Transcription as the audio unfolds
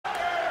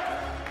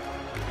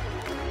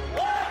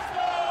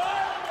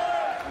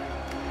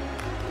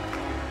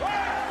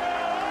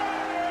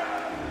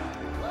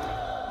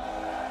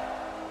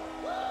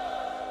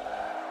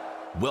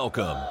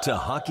Welcome to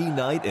Hockey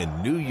Night in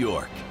New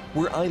York,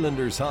 where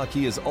Islanders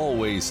hockey is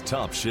always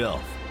top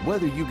shelf.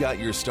 Whether you got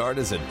your start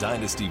as a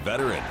Dynasty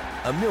veteran,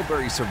 a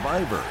Millbury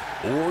survivor,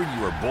 or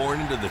you were born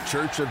into the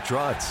Church of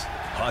Trotz,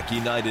 Hockey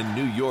Night in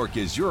New York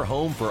is your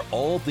home for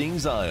all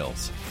things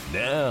Isles.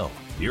 Now,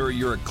 here are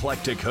your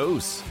eclectic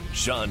hosts,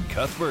 Sean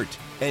Cuthbert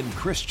and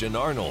Christian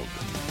Arnold.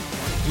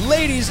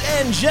 Ladies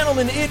and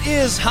gentlemen, it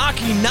is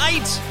Hockey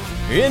Night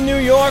in New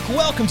York.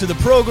 Welcome to the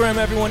program,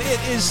 everyone.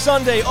 It is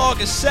Sunday,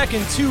 August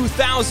 2nd,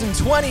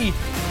 2020,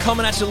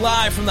 coming at you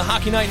live from the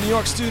Hockey Night in New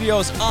York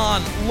studios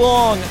on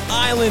Long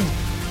Island.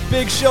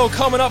 Big show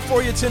coming up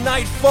for you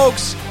tonight,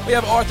 folks. We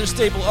have Arthur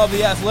Staple of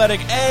The Athletic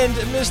and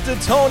Mr.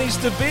 Tony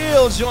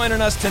Stabile joining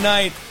us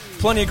tonight.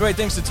 Plenty of great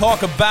things to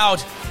talk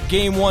about.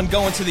 Game 1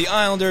 going to the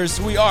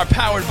Islanders. We are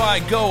powered by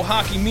Go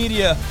Hockey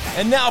Media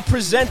and now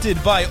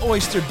presented by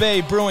Oyster Bay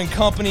Brewing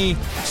Company.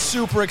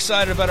 Super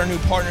excited about our new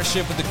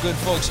partnership with the good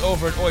folks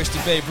over at Oyster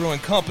Bay Brewing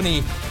Company,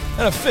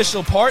 an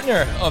official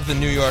partner of the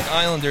New York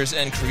Islanders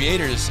and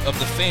creators of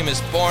the famous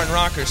Barn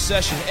Rocker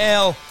Session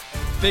Ale.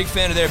 Big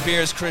fan of their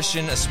beers,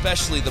 Christian,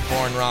 especially the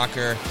Barn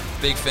Rocker.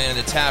 Big fan of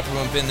the tap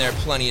room, been there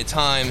plenty of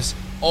times.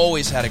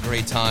 Always had a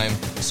great time,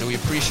 so we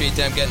appreciate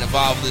them getting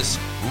involved with this.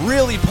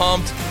 Really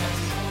pumped.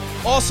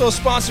 Also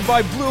sponsored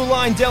by Blue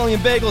Line Deli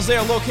and Bagels. They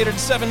are located at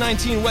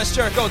 719 West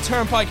Jericho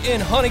Turnpike in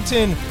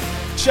Huntington.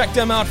 Check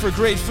them out for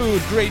great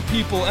food, great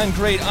people, and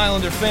great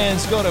Islander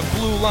fans. Go to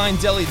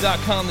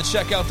BlueLineDeli.com to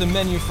check out the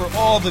menu for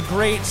all the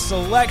great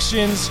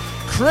selections.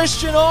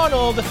 Christian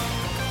Arnold,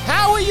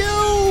 how are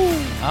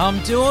you?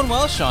 I'm doing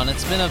well, Sean.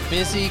 It's been a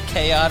busy,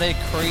 chaotic,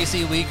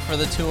 crazy week for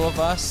the two of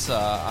us.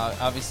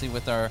 Obviously,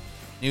 with our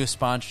new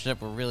sponsorship,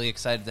 we're really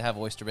excited to have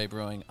Oyster Bay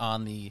Brewing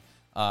on the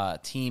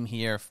team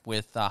here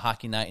with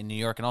Hockey Night in New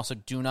York. And also,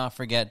 do not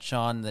forget,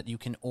 Sean, that you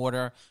can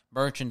order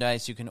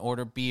merchandise. You can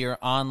order beer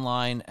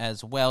online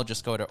as well.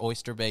 Just go to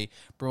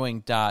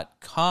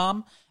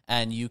oysterbaybrewing.com.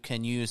 And you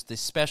can use the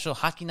special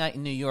Hockey Night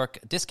in New York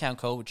discount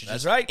code, which is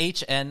just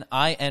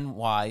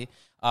HNINY,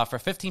 for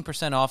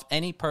 15% off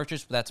any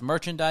purchase. That's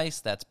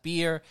merchandise, that's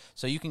beer.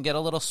 So you can get a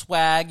little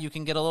swag, you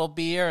can get a little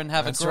beer, and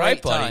have a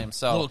great time.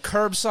 So a little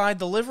curbside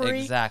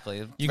delivery.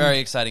 Exactly. Very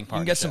exciting partnership. You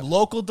can get some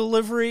local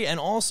delivery, and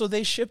also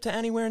they ship to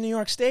anywhere in New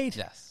York State.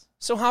 Yes.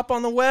 So hop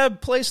on the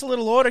web, place a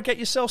little order, get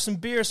yourself some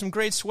beer, some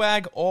great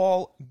swag,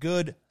 all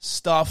good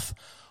stuff.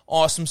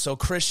 Awesome. So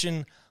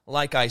Christian,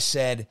 like I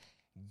said,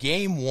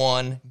 Game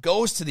 1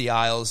 goes to the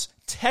Isles.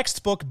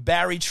 Textbook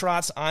Barry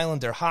Trotz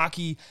Islander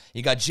hockey.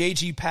 You got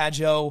J.G.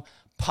 Pageau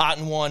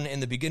potting one in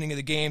the beginning of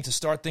the game to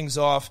start things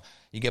off.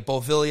 You get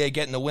Beauvillier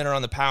getting the winner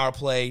on the power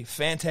play.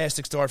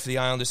 Fantastic start for the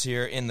Islanders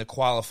here in the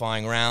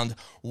qualifying round.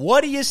 What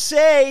do you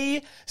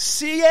say,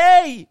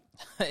 CA?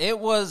 It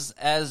was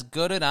as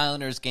good an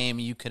Islanders game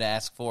you could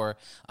ask for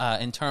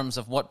in terms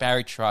of what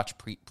Barry Trotz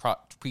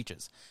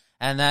preaches.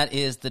 And that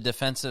is the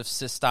defensive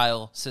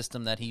style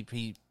system that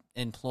he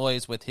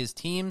employs with his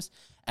teams,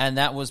 and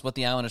that was what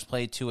the Islanders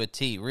played to a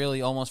T.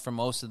 Really, almost for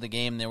most of the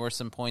game, there were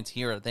some points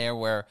here or there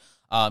where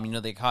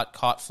they got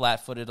caught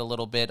flat-footed a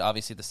little bit.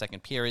 Obviously, the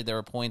second period, there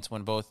were points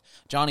when both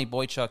Johnny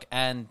Boychuk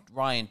and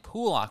Ryan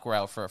Pulock were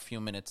out for a few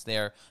minutes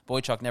there.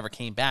 Boychuk never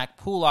came back.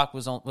 Pulock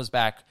was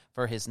back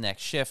for his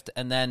next shift,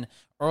 and then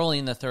early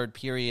in the third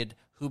period,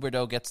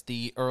 Huberdeau gets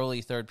the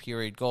early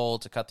third-period goal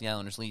to cut the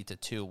Islanders' lead to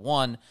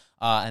 2-1,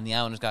 and the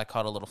Islanders got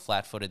caught a little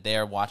flat-footed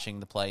there watching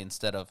the play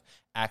instead of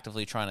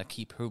actively trying to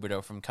keep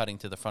Huberdeau from cutting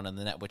to the front of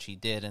the net, which he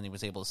did, and he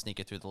was able to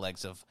sneak it through the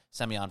legs of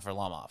Semyon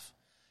Varlamov.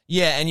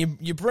 Yeah, and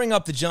you bring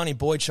up the Johnny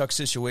Boychuk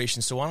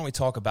situation, so why don't we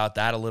talk about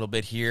that a little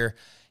bit here.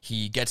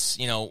 He gets,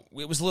 it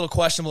was a little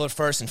questionable at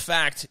first. In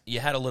fact, you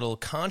had a little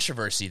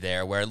controversy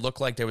there where it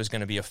looked like there was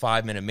going to be a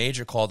 5-minute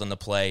major called on the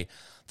play.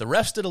 The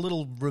refs did a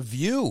little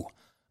review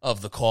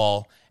of the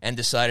call and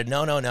decided,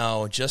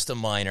 no, just a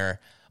minor,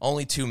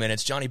 only 2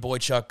 minutes. Johnny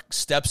Boychuk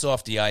steps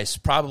off the ice,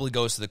 probably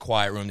goes to the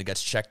quiet room that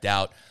gets checked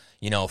out,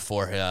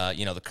 for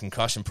the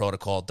concussion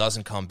protocol,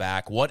 doesn't come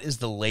back. What is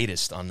the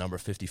latest on number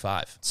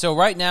 55? So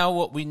right now,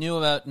 what we knew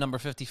about number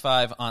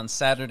 55 on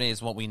Saturday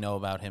is what we know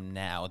about him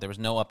now. There was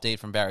no update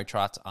from Barry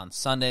Trotz on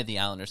Sunday. The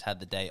Islanders had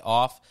the day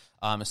off.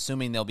 I'm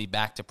assuming they'll be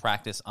back to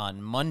practice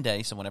on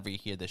Monday, so whenever you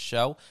hear this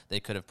show,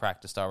 they could have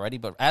practiced already.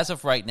 But as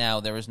of right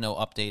now, there is no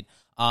update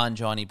on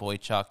Johnny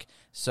Boychuk,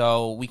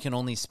 so we can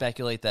only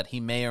speculate that he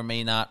may or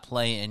may not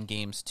play in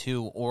Games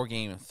 2 or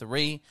Game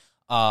 3.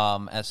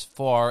 As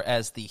far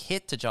as the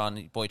hit to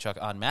Johnny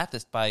Boychuk on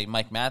by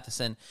Mike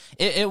Matheson,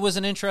 it was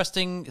an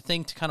interesting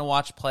thing to kind of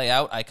watch play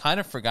out. I kind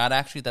of forgot,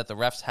 actually, that the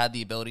refs had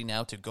the ability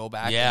now to go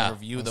back and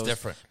review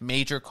those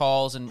major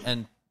calls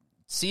and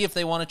see if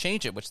they want to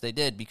change it, which they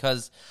did,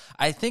 because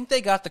I think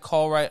they got the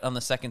call right on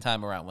the second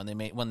time around when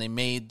they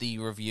made the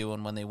review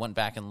and when they went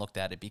back and looked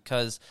at it.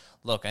 Because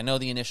look, I know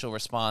the initial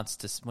response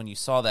to when you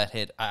saw that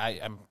hit,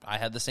 I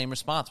had the same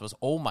response, was,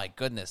 oh my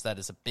goodness, that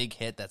is a big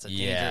hit, that's a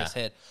dangerous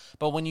hit.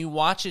 But when you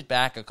watch it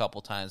back a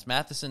couple times,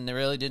 Matheson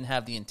really didn't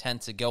have the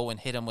intent to go and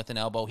hit him with an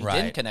elbow. He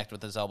didn't connect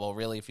with his elbow,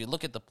 really. If you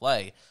look at the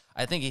play,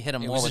 I think he hit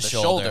him more with the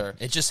shoulder.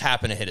 It just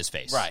happened to hit his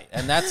face. Right,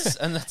 and that's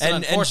an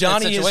and unfortunate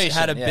Johnny situation. has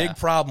had a big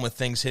problem with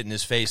things hitting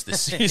his face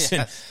this season.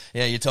 Yes.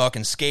 Yeah, you're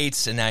talking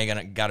skates, and now you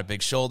got a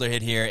big shoulder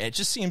hit here. It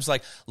just seems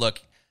like,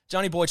 look,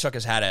 Johnny Boychuk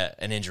has had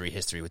an injury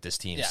history with this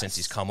team since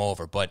he's come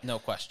over, but no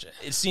question.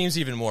 It seems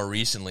even more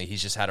recently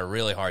he's just had a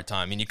really hard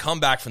time. I mean, you come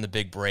back from the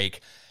big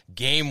break,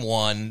 Game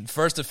 1,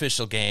 first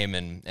official game,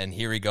 and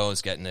here he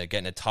goes getting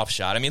a tough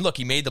shot. I mean, look,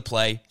 he made the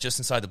play just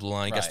inside the blue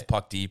line. He gets the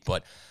puck deep,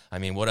 but I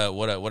mean, what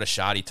a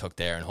shot he took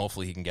there, and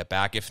hopefully he can get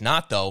back. If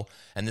not, though,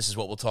 and this is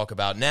what we'll talk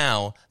about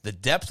now, the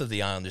depth of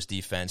the Islanders'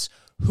 defense.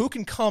 Who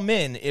can come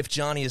in if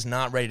Johnny is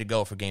not ready to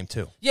go for Game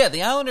 2? Yeah,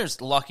 the Islanders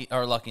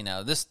are lucky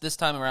now. This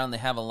time around, they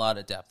have a lot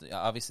of depth.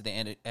 Obviously,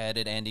 they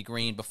added Andy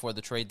Green before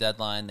the trade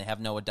deadline. They have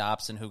Noah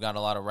Dobson, who got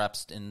a lot of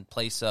reps in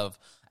place of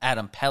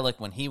Adam Pelech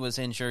when he was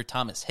injured.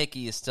 Thomas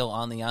Hickey is still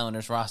on the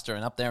Islanders roster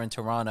and up there in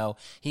Toronto.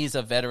 He's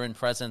a veteran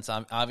presence.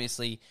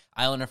 Obviously,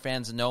 Islander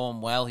fans know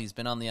him well. He's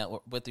been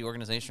with the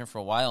organization for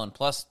a while, and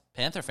plus,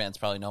 Panther fans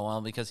probably know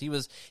him because he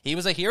was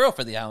a hero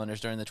for the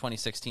Islanders during the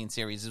 2016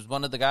 series. He was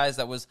one of the guys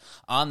that was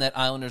on that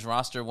Islanders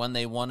roster when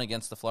they won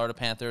against the Florida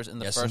Panthers in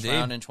the first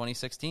round in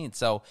 2016.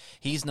 So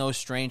he's no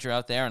stranger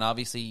out there, and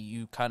obviously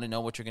you kind of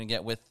know what you're going to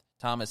get with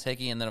Thomas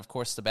Hickey, and then, of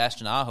course,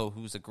 Sebastian Aho,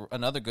 who's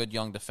another good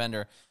young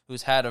defender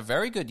who's had a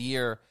very good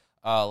year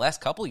last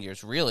couple of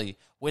years, really,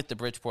 with the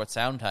Bridgeport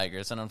Sound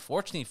Tigers. And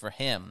unfortunately for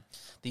him,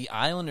 the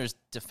Islanders'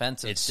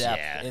 defensive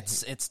depth,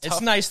 it's tough.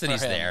 It's nice that for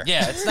he's him. there.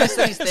 Yeah, it's nice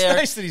that he's there. It's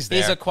nice that he's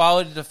there. He's a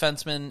quality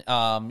defenseman.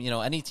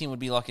 Any team would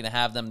be lucky to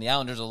have them. The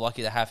Islanders are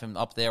lucky to have him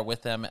up there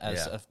with them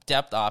as a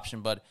depth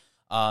option, but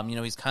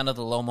he's kind of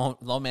the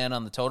low man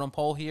on the totem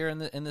pole here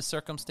in this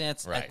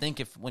circumstance. Right. I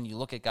think when you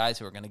look at guys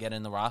who are going to get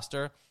in the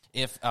roster,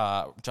 if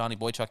Johnny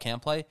Boychuk can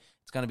play,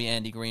 it's going to be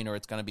Andy Green or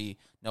it's going to be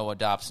Noah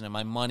Dobson. And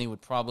my money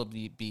would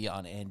probably be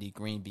on Andy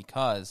Green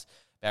because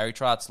Barry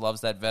Trotz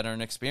loves that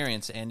veteran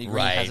experience. Andy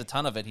Green has a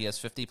ton of it. He has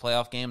 50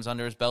 playoff games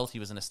under his belt. He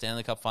was in a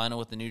Stanley Cup final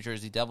with the New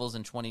Jersey Devils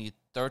in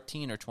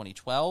 2013 or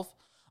 2012.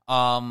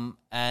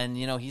 And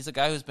he's a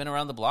guy who's been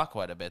around the block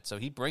quite a bit. So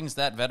he brings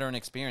that veteran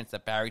experience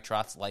that Barry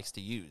Trotz likes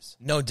to use.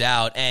 No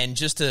doubt. And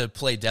just to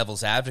play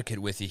devil's advocate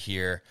with you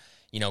here,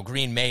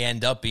 Green may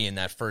end up being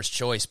that first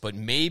choice, but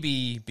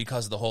maybe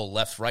because of the whole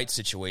left-right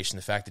situation,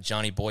 the fact that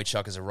Johnny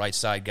Boychuk is a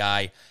right-side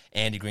guy,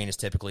 Andy Green is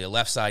typically a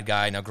left-side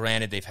guy. Now,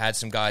 granted, they've had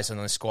some guys on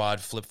the squad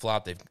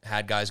flip-flop. They've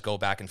had guys go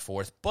back and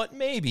forth, but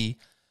maybe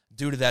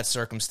due to that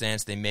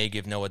circumstance, they may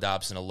give Noah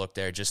Dobson a look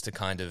there just to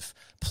kind of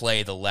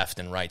play the left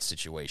and right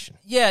situation.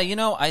 Yeah,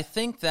 I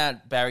think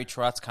that Barry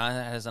Trotz kind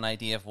of has an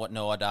idea of what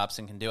Noah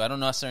Dobson can do. I don't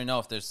necessarily know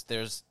if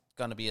there's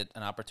going to be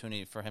an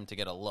opportunity for him to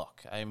get a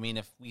look. I mean,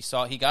 if we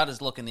saw he got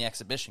his look in the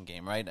exhibition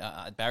game, right?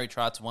 Barry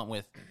Trotz went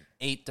with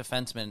 8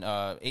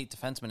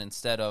 defensemen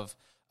instead of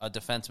a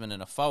defenseman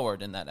and a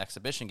forward in that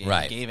exhibition game.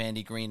 Right. He gave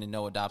Andy Green and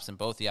Noah Dobson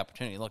both the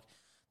opportunity. Look,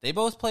 they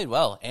both played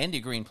well.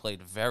 Andy Green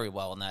played very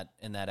well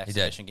in that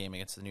exhibition game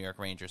against the New York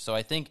Rangers. So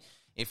I think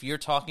if you're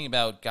talking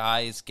about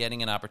guys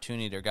getting an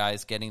opportunity or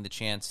guys getting the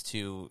chance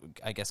to,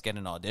 I guess, get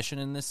an audition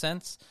in this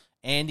sense,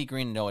 Andy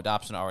Green and Noah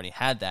Dobson already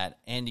had that.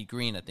 Andy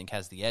Green, I think,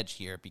 has the edge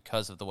here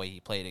because of the way he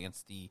played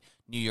against the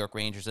New York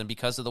Rangers and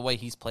because of the way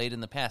he's played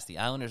in the past. The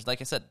Islanders, like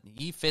I said,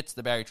 he fits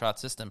the Barry Trotz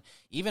system.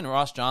 Even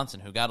Ross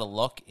Johnson, who got a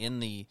look in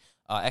the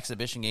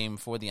exhibition game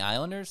for the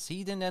Islanders,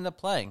 he didn't end up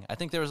playing. I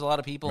think there was a lot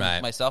of people,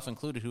 myself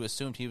included, who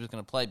assumed he was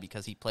going to play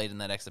because he played in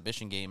that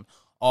exhibition game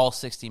all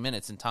 60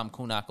 minutes, and Tom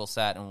Kuhnhackl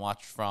sat and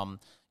watched from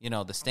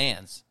the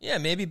stands. Yeah,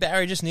 maybe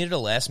Barry just needed a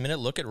last-minute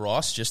look at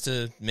Ross just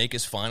to make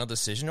his final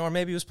decision, or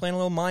maybe he was playing a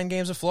little mind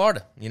games of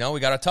Florida. We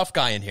got a tough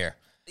guy in here.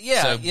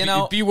 Yeah,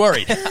 so be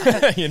worried,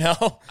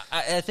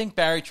 I think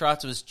Barry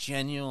Trotz was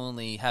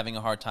genuinely having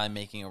a hard time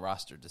making a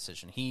roster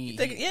decision.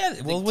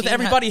 With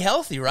everybody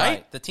healthy,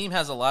 right? The team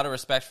has a lot of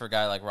respect for a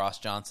guy like Ross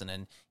Johnson,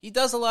 and he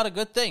does a lot of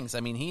good things. I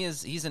mean,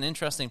 he's an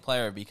interesting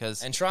player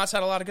because... And Trotz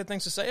had a lot of good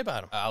things to say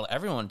about him.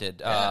 Everyone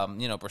did.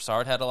 Yeah.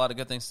 Broussard had a lot of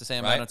good things to say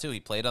about him, too.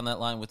 He played on that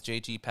line with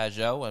J.G.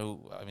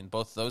 Pajot.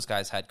 Both of those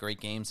guys had great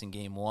games in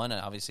Game 1,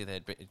 and obviously they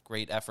had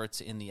great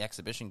efforts in the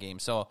exhibition game.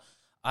 So...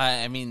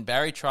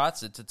 Barry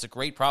Trotz, it's a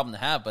great problem to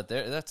have, but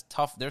that's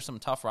tough. There's some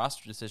tough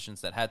roster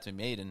decisions that had to be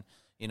made, and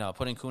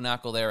putting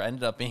Kuhnhackl there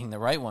ended up being the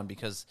right one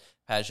because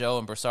Pajot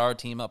and Broussard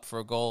team up for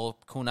a goal.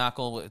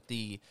 Kuhnhackl with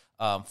the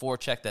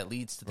forecheck that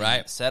leads to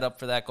the setup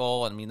for that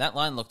goal. That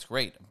line looked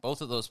great.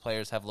 Both of those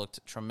players have looked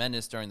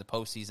tremendous during the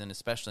postseason,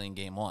 especially in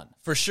Game 1.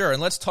 For sure,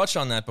 and let's touch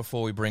on that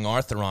before we bring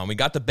Arthur on. We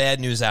got the bad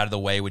news out of the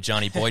way with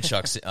Johnny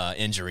Boychuk's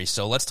injury,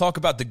 so let's talk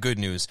about the good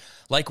news.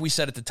 Like we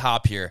said at the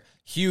top here,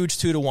 huge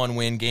 2-1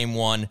 win, Game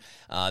 1.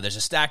 There's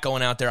a stat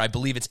going out there. I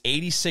believe it's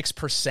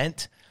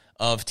 86%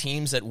 of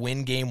teams that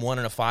win game one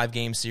in a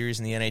 5-game series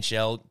in the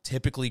NHL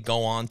typically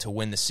go on to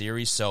win the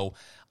series. So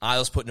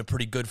Isles putting a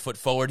pretty good foot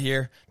forward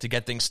here to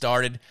get things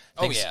started.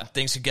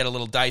 Things could get a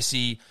little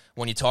dicey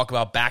when you talk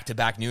about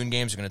back-to-back noon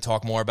games. We're going to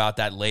talk more about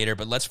that later.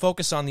 But let's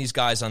focus on these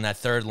guys on that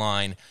third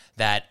line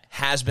that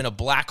has been a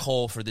black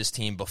hole for this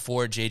team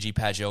before J.G.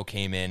 Pageau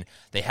came in.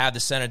 They have the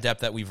center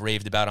depth that we've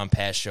raved about on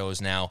past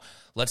shows now.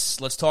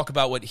 Let's talk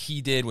about what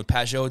he did, what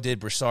Pageau did,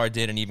 Brassard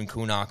did, and even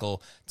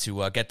Kuhnhackl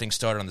to get things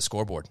started on the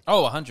scoreboard.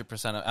 Oh,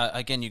 100%.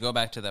 Again, you go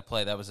back to that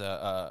play. That was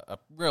a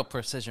real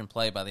precision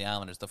play by the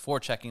Islanders. The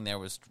forechecking there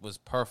was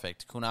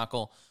perfect.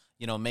 Kuhnhackl,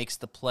 makes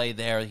the play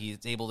there.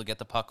 He's able to get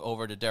the puck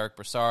over to Derek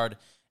Brassard,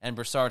 and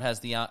Brassard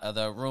has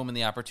the room and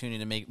the opportunity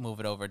to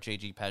move it over to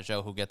J.G.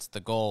 Pageau, who gets the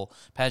goal.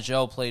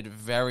 Pageau played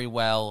very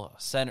well.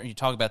 Center. You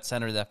talk about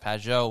center depth.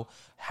 Pageau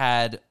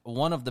had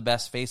one of the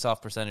best face-off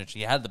percentage.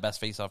 He had the best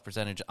face-off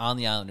percentage on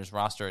the Islanders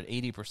roster at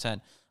 80%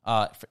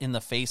 in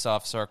the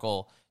face-off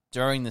circle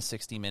during the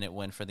 60-minute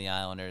win for the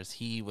Islanders.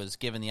 He was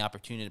given the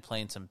opportunity to play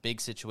in some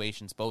big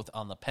situations, both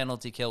on the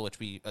penalty kill, which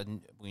we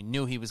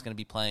knew he was going to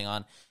be playing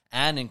on,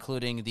 and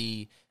including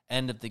the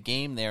end of the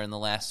game there in the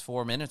last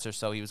 4 minutes or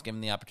so. He was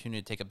given the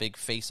opportunity to take a big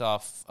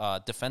face-off,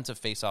 defensive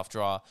face-off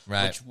draw,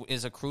 which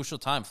is a crucial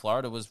time.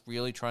 Florida was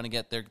really trying to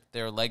get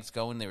their legs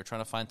going. They were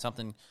trying to find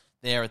something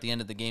there at the end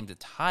of the game to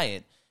tie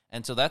it.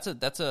 And so that's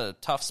a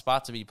tough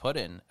spot to be put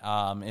in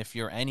if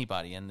you're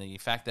anybody. And the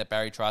fact that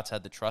Barry Trotz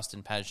had the trust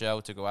in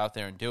Pageau to go out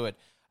there and do it,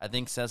 I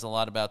think says a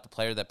lot about the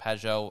player that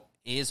Pageau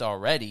is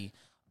already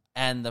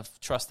and the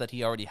trust that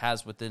he already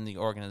has within the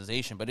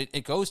organization. But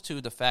it goes to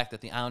the fact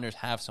that the Islanders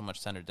have so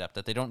much center depth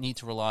that they don't need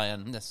to rely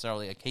on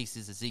necessarily a Casey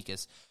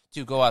Cizikas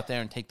to go out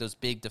there and take those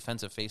big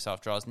defensive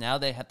faceoff draws. Now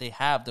they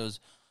have those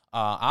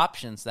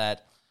options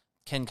that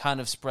can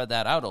kind of spread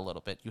that out a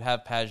little bit. You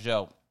have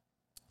Pageau.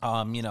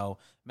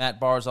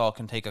 Matt Barzal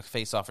can take a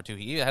face-off or two.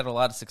 He had a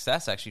lot of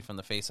success, actually, from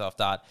the face-off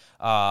dot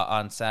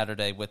on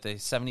Saturday with a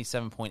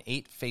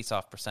 77.8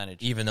 face-off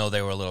percentage. Even though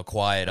they were a little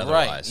quiet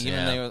otherwise.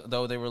 Right,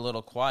 though they were a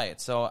little quiet.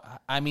 So,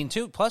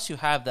 plus you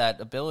have that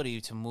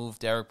ability to move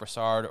Derek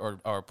Brassard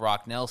or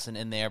Brock Nelson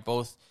in there.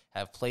 Both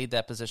have played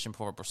that position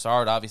before.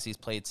 Brassard, obviously, he's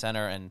played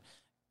center and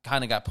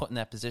kind of got put in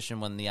that position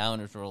when the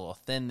Islanders were a little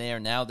thin there.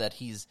 Now that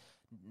he's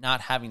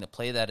not having to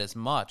play that as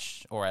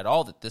much or at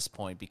all at this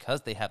point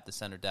because they have the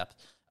center depth,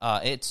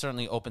 it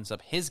certainly opens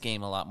up his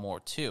game a lot more,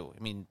 too.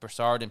 I mean,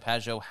 Brassard and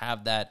Pageau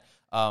have that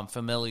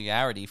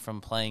familiarity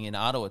from playing in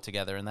Ottawa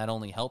together, and that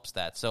only helps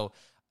that. So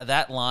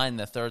that line,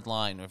 the third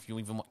line, if you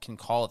even can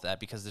call it that,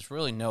 because there's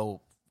really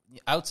no,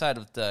 outside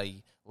of the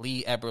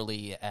Lee,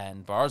 Eberle,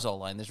 and Barzal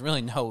line, there's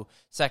really no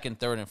second,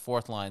 third, and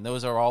fourth line.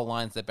 Those are all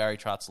lines that Barry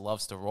Trotz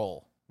loves to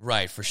roll.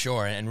 Right, for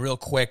sure. And real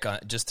quick,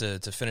 just to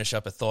finish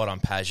up a thought on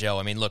Pageau,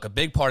 I mean, look, a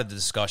big part of the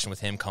discussion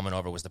with him coming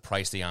over was the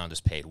price the Islanders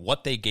paid,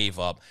 what they gave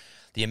up,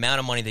 the amount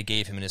of money they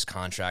gave him in his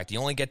contract. You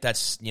only get that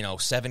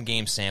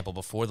 7-game sample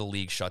before the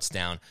league shuts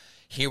down.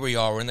 Here we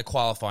are, we're in the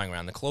qualifying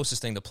round, the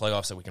closest thing to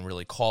playoffs that we can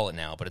really call it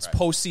now, but it's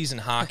postseason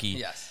hockey.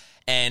 Yes.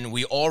 And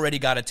we already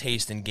got a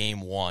taste in game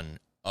one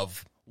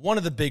of one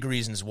of the big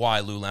reasons why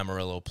Lou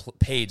Lamoriello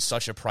paid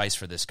such a price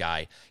for this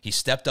guy. He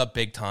stepped up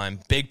big time,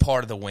 big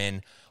part of the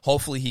win.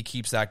 Hopefully he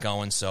keeps that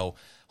going, so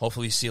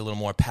hopefully you see a little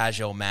more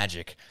Pageau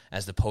magic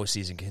as the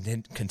postseason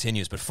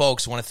continues. But,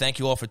 folks, I want to thank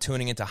you all for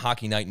tuning into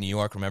Hockey Night in New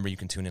York. Remember, you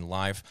can tune in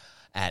live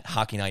at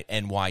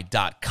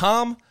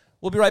HockeyNightNY.com.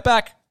 We'll be right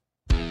back.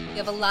 You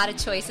have a lot of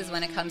choices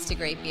when it comes to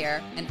great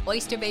beer, and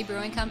Oyster Bay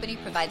Brewing Company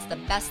provides the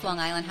best Long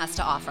Island has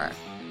to offer.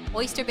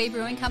 Oyster Bay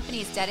Brewing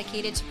Company is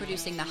dedicated to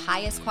producing the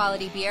highest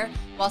quality beer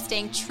while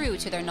staying true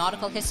to their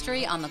nautical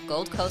history on the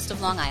Gold Coast of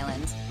Long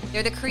Island.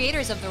 They're the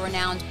creators of the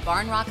renowned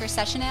Barn Rocker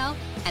Session Ale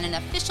and an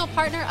official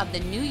partner of the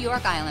New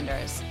York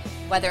Islanders.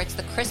 Whether it's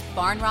the crisp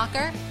Barn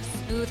Rocker,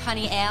 smooth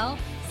honey ale,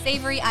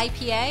 savory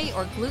IPA,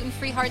 or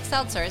gluten-free hard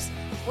seltzers,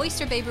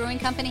 Oyster Bay Brewing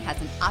Company has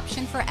an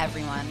option for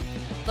everyone.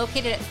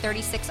 Located at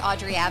 36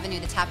 Audrey Avenue,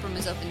 the taproom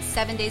is open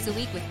 7 days a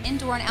week with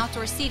indoor and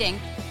outdoor seating,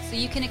 so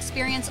you can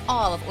experience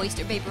all of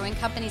Oyster Bay Brewing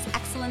Company's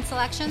excellent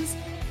selections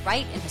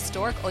right in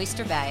historic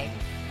Oyster Bay.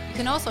 You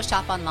can also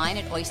shop online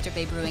at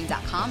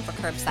oysterbaybrewing.com for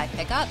curbside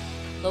pickup,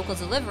 local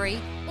delivery,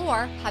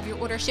 or have your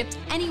order shipped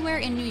anywhere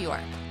in New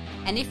York.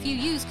 And if you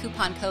use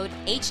coupon code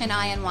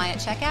HNINY at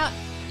checkout,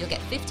 you'll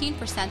get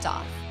 15%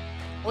 off.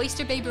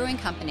 Oyster Bay Brewing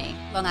Company,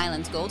 Long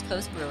Island's Gold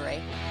Coast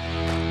Brewery.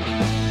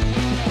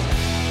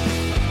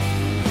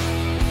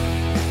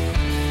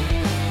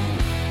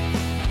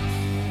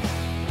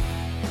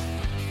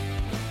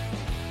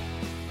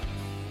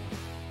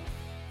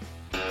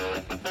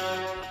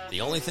 The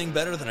only thing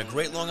better than a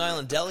great Long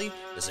Island deli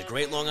is a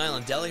great Long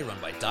Island deli run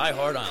by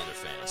die-hard Islander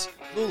fans.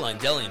 Blue Line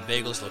Deli and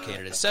Bagels,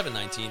 located at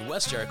 719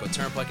 West Jericho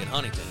Turnpike in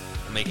Huntington,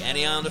 will make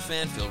any Islander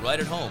fan feel right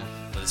at home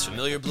with its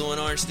familiar blue and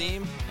orange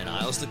theme and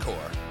Isles decor.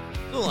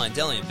 Blue Line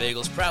Deli and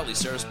Bagels proudly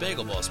serves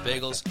Bagel Boss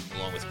bagels,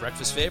 along with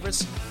breakfast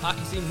favorites,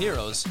 hockey-themed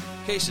heroes,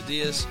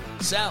 quesadillas,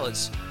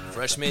 salads,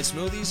 fresh-made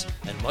smoothies,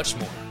 and much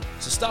more.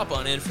 So stop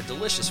on in for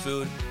delicious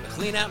food with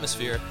clean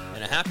atmosphere,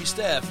 and a happy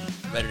staff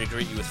ready to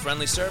greet you with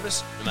friendly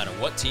service no matter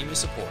what team you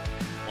support.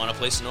 Want to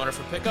place an order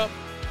for pickup?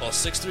 Call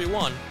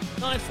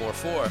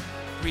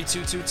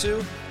 631-944-3222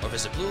 or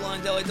visit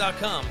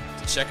BlueLineDeli.com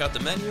to check out the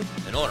menu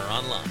and order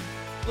online.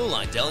 Blue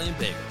Line Deli and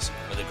Bagels,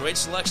 where the great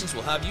selections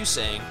will have you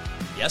saying,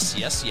 yes,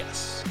 yes,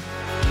 yes.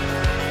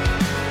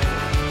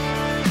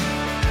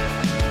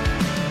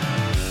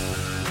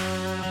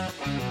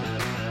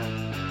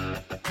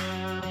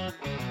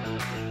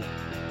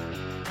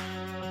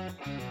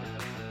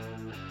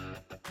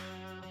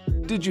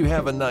 Did you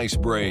have a nice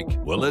break?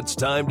 Well, it's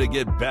time to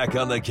get back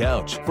on the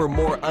couch for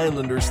more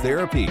Islanders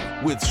therapy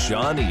with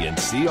Shawnee and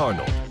C.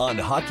 Arnold on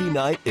Hockey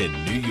Night in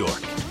New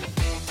York.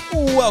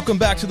 Welcome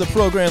back to the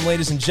program,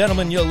 ladies and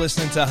gentlemen. You're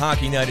listening to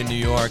Hockey Night in New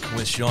York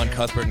with Sean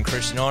Cuthbert and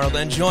Christian Arnold.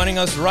 And joining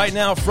us right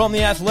now from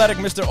The Athletic,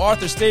 Mr.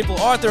 Arthur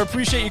Staple. Arthur,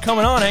 appreciate you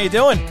coming on. How you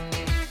doing?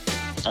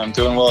 I'm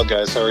doing well,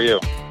 guys. How are you?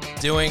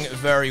 Doing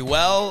very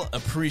well.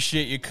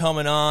 Appreciate you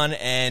coming on.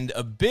 And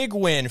a big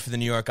win for the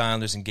New York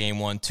Islanders in Game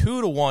 1.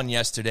 2-1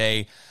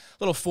 yesterday.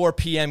 Little 4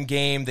 p.m.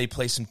 game. They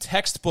play some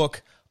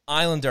textbook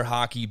Islander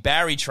hockey,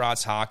 Barry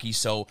Trotz hockey.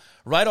 So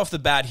right off the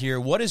bat here,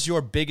 what is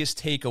your biggest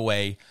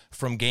takeaway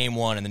from Game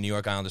 1 in the New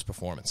York Islanders'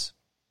 performance?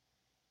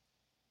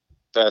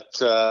 That,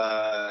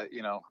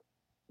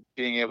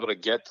 being able to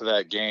get to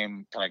that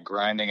game, kind of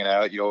grinding it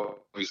out, you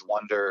always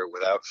wonder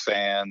without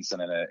fans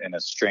and in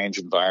a strange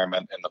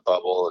environment in the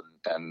bubble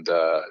and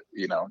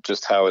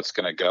just how it's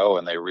going to go.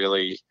 And they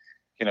really,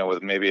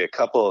 with maybe a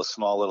couple of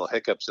small little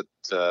hiccups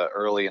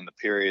early in the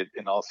period,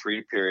 in all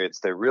three periods,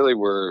 they really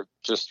were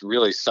just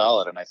really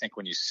solid. And I think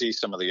when you see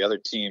some of the other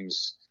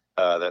teams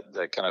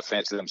that kind of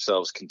fancy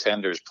themselves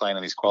contenders playing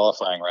in these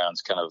qualifying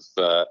rounds, kind of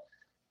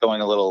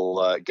getting a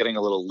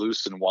little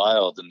loose and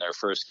wild in their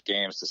first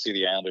games, to see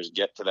the Islanders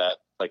get to that,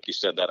 like you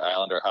said, that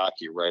Islander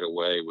hockey right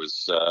away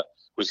was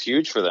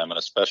huge for them. And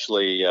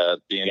especially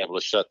being able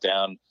to shut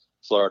down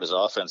Florida's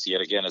offense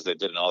yet again, as they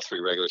did in all three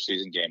regular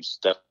season games,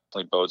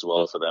 definitely bodes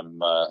well for them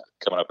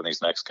coming up in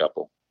these next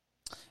couple.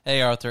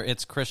 Hey, Arthur,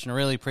 it's Christian.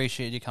 Really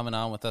appreciate you coming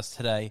on with us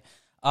today.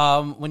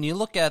 When you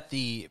look at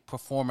the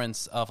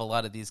performance of a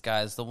lot of these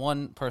guys, the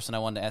one person I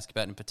wanted to ask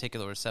about in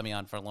particular was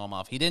Semyon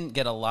Varlamov. He didn't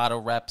get a lot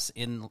of reps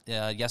in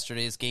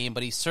yesterday's game,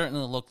 but he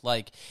certainly looked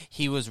like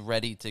he was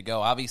ready to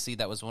go. Obviously,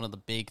 that was one of the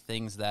big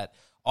things that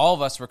all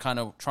of us were kind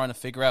of trying to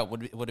figure out.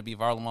 Would it be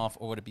Varlamov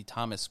or would it be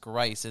Thomas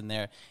Greiss in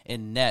there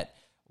in net?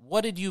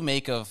 What did you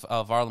make of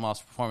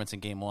Varlamov's performance in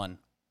Game 1?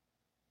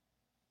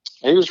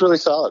 He was really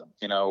solid.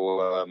 I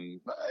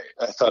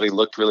thought he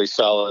looked really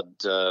solid,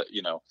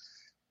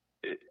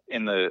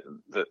 in the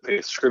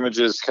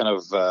scrimmages, kind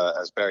of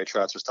as Barry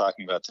Trotz was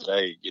talking about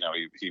today.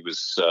 He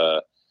was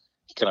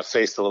he kind of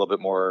faced a little bit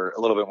more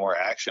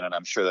action, and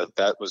I'm sure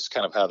that was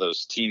kind of how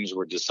those teams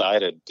were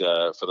decided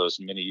for those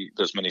mini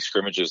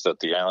scrimmages that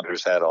the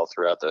Islanders had all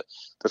throughout the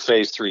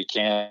Phase 3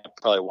 camp.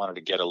 Probably wanted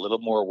to get a little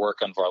more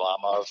work on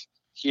Varlamov.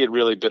 He had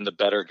really been the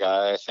better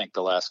guy, I think,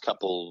 the last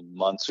couple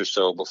months or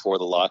so before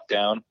the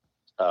lockdown.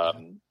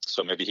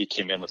 So maybe he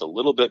came in with a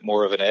little bit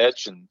more of an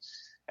edge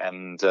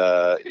and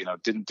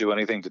didn't do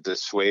anything to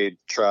dissuade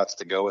Trotz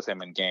to go with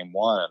him in Game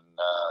 1. And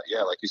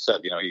like you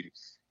said,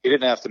 he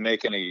didn't have to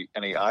make any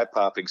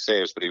eye-popping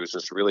saves, but he was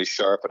just really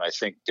sharp. And I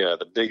think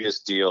the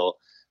biggest deal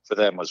for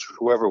them was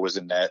whoever was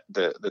in net,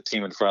 the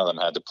team in front of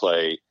them had to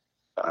play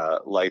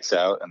lights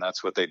out, and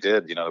that's what they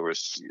did.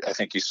 I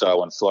think you saw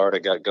when Florida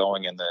got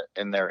going in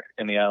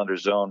the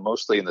Islanders zone,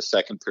 mostly in the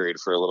second period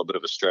for a little bit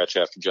of a stretch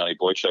after Johnny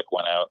Boychuk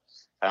went out.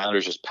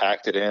 Islanders just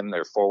packed it in.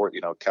 Their forward,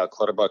 Cal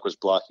Clutterbuck was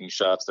blocking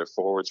shots. Their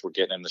forwards were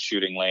getting in the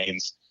shooting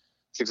lanes.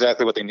 It's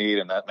exactly what they need,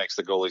 and that makes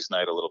the goalie's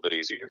night a little bit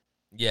easier.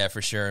 Yeah,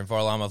 for sure. And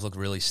Varlamov looked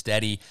really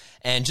steady.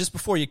 And just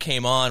before you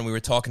came on, we were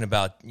talking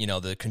about,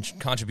 the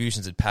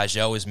contributions that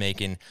Pageau is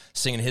making,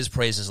 singing his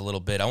praises a little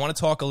bit. I want to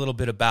talk a little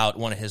bit about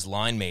one of his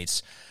line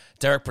mates,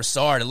 Derek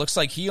Brassard. It looks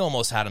like he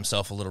almost had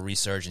himself a little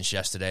resurgence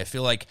yesterday. I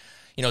feel like,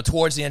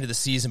 towards the end of the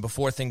season,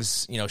 before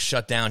things,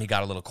 shut down, he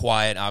got a little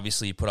quiet.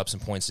 Obviously, he put up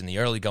some points in the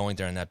early going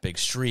during that big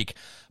streak.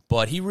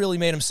 But he really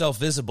made himself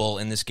visible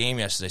in this game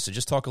yesterday. So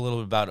just talk a little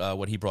bit about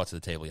what he brought to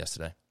the table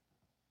yesterday.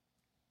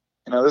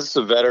 This is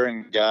a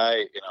veteran guy,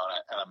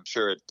 and I'm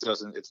sure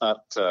it's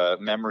not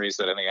memories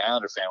that any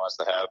Islander fan wants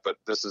to have, but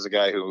this is a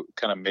guy who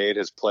kind of made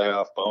his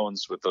playoff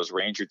bones with those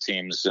Ranger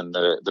teams in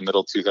the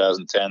middle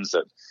 2010s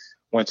that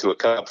went to a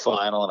cup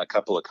final and a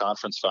couple of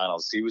conference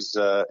finals. He was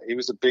a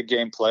big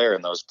game player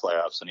in those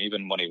playoffs. And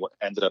even when he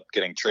ended up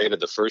getting traded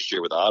the first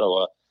year with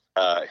Ottawa,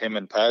 him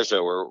and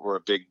Pageau were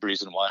a big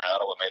reason why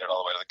Ottawa made it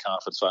all the way to the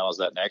conference finals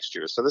that next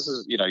year. So this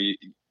is,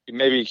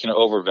 maybe you can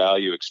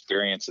overvalue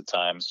experience at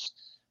times.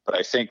 But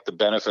I think the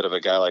benefit of a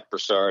guy like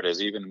Brassard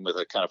is, even with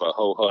a kind of a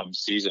ho-hum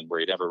season where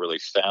he never really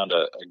found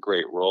a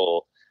great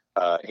role,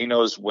 he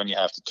knows when you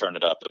have to turn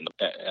it up,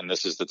 and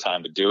this is the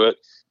time to do it.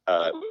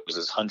 It was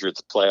his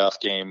 100th playoff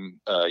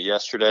game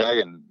yesterday,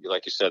 and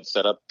like you said,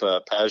 set up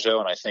Pageau.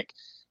 And I think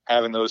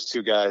having those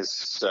two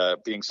guys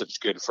being such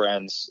good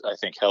friends, I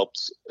think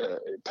helped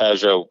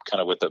Pageau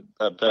kind of with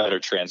a better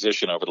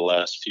transition over the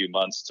last few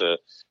months to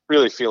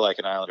really feel like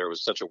an Islander. It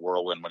was such a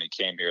whirlwind when he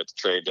came here at the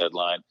trade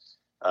deadline.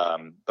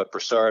 But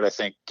Brassard, I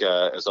think,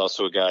 is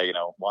also a guy,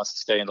 wants to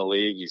stay in the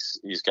league.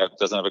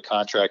 Doesn't have a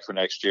contract for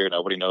next year.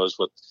 Nobody knows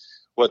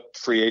what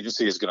free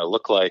agency is going to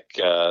look like.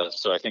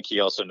 So I think he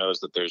also knows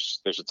that there's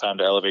a time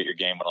to elevate your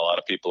game when a lot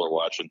of people are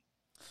watching.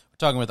 We're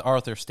talking with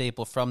Arthur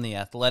Staple from The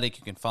Athletic.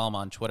 You can follow him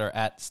on Twitter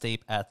at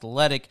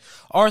StapeAthletic.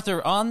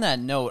 Arthur, on that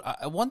note,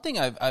 one thing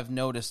I've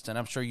noticed, and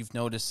I'm sure you've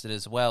noticed it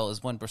as well,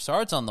 is when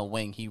Brassard's on the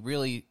wing, he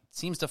really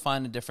seems to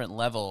find a different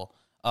level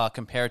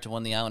compared to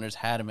when the Islanders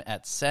had him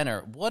at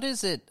center. What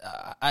is it?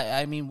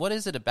 What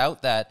is it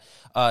about that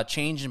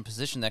change in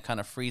position that kind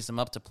of frees him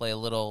up to play a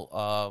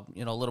little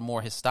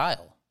more his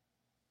style?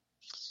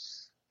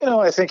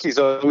 I think he's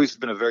always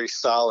been a very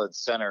solid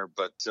center,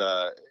 but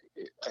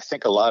I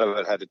think a lot of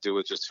it had to do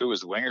with just who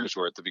his wingers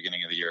were at the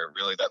beginning of the year.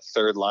 Really, that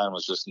third line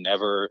was just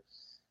never,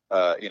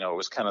 it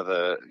was kind of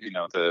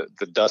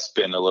the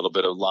dustbin, a little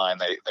bit of line.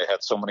 They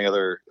had so many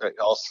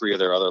all three of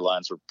their other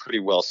lines were pretty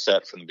well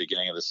set from the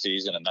beginning of the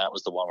season, and that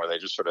was the one where they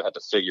just sort of had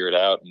to figure it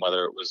out. And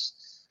whether it was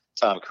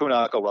Tom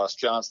Kuhnhackl, Ross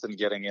Johnston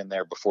getting in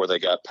there before they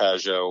got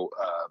Pageau,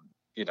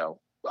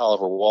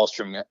 Oliver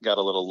Wahlstrom got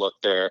a little look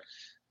there.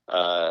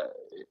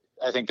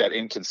 I think that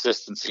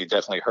inconsistency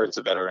definitely hurts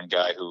a veteran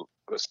guy who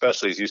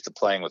especially is used to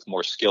playing with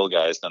more skill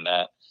guys than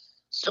that.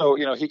 So,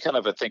 he kind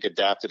of, I think,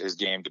 adapted his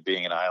game to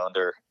being an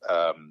Islander,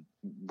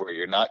 where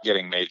you're not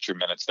getting major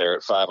minutes there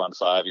at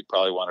 5-on-5. You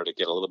probably wanted to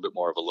get a little bit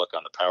more of a look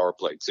on the power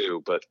play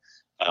too. But,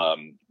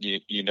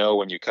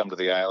 when you come to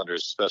the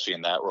Islanders, especially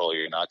in that role,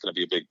 you're not going to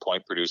be a big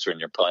point producer, and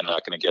you're probably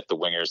not going to get the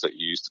wingers that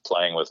you used to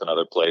playing with in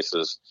other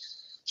places.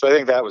 So I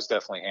think that was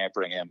definitely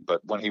hampering him.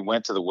 But when he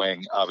went to the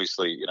wing,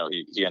 obviously,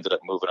 he ended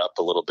up moving up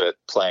a little bit,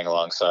 playing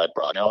alongside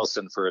Brock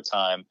Nelson for a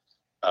time.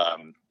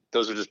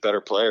 Those are just better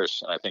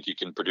players, and I think you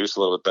can produce a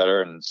little bit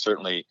better. And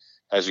certainly,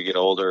 as you get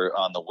older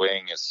on the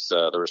wing,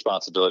 the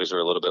responsibilities are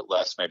a little bit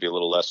less, maybe a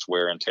little less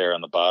wear and tear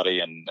on the body.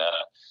 And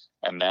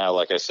now,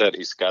 like I said,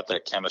 he's got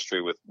that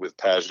chemistry with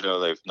Pageau.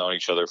 They've known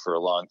each other for a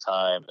long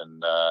time,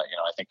 and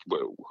I think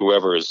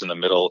whoever is in the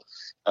middle,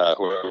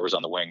 whoever's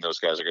on the wing, those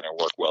guys are going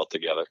to work well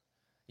together.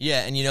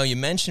 Yeah, and you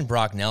mentioned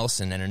Brock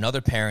Nelson, and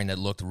another pairing that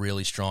looked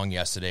really strong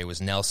yesterday was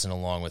Nelson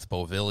along with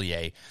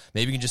Beauvillier.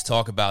 Maybe you can just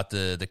talk about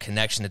the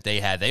connection that they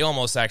had. They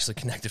almost actually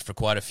connected for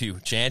quite a few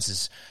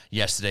chances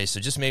yesterday, so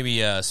just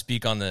maybe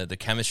speak on the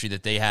chemistry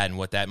that they had and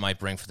what that might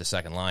bring for the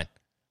second line.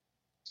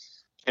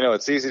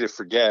 It's easy to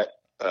forget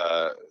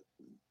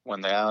when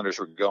the Islanders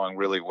were going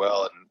really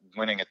well and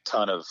winning a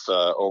ton of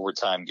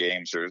overtime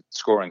games or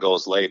scoring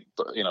goals late.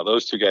 But,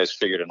 those two guys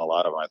figured in a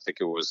lot of them. I think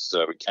it was,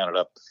 we counted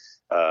up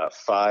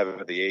 5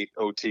 of the 8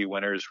 OT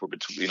winners were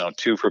between,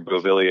 2 for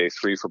Beauvillier,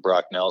 3 for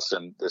Brock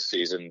Nelson this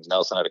season.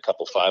 Nelson had a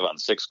couple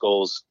 5-on-6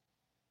 goals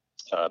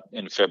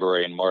in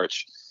February and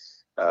March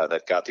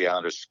that got the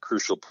Islanders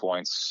crucial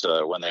points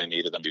when they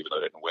needed them, even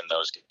though they didn't win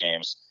those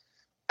games.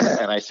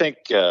 And I think,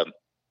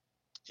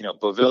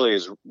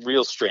 Beauvillier's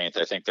real strength,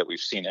 I think that we've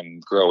seen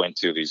him grow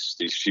into these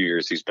few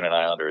years he's been an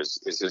Islander, is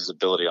his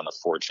ability on the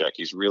forecheck.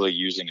 He's really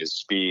using his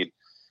speed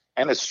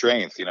and his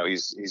strength.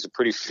 He's a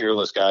pretty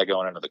fearless guy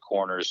going into the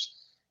corners.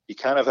 He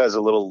kind of has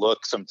a little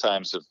look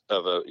sometimes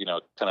of a,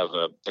 kind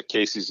of a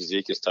Casey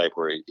Zizekas type,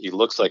 where he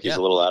looks like he's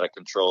a little out of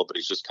control, but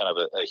he's just kind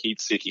of a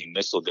heat-seeking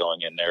missile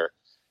going in there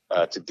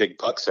to dig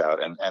pucks out.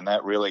 And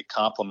that really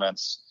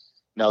complements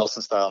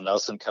Nelson style.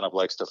 Nelson kind of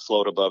likes to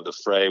float above the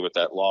fray with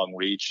that long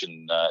reach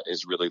and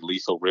is really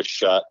lethal wrist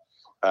shot.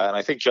 And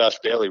I think Josh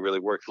Bailey really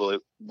worked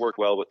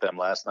well with them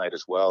last night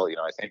as well.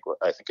 I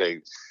think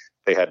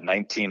they had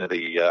 19 of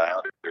the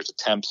Islanders'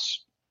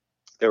 attempts.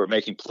 They were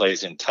making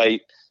plays in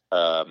tight.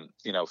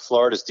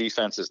 Florida's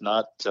defense is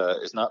not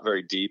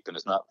very deep and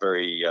is not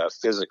very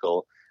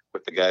physical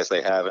with the guys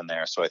they have in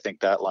there. So I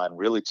think that line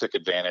really took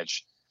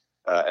advantage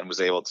and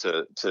was able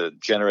to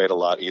generate a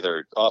lot,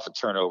 either off of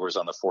turnovers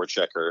on the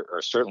forecheck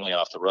or certainly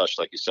off the rush.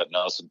 Like you said,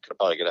 Nelson could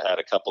probably have had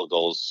a couple of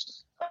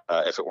goals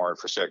if it weren't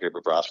for Sergei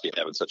Bobrovsky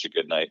having such a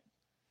good night.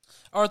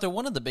 Arthur,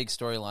 one of the big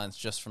storylines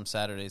just from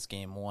Saturday's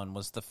Game 1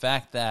 was the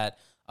fact that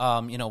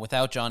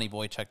without Johnny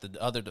Boychuk,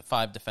 the other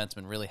 5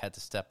 defensemen really had to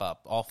step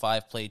up. All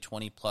 5 played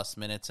 20-plus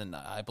minutes, and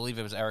I believe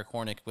it was Eric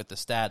Hornick with the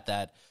stat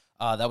that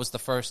that was the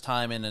first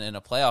time in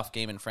a playoff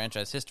game in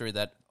franchise history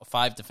that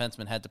 5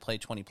 defensemen had to play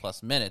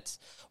 20-plus minutes.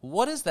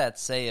 What does that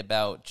say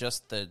about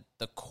just the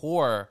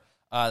core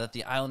that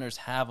the Islanders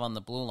have on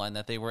the blue line,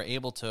 that they were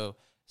able to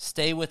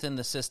stay within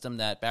the system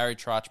that Barry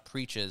Trotz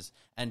preaches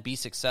and be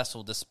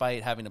successful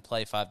despite having to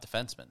play 5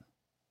 defensemen?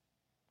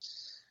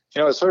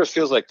 It sort of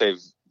feels like they've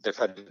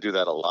had to do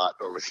that a lot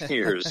over the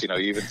years. You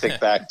even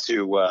think back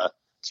to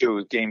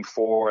Game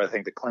 4, I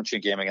think the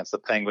clinching game against the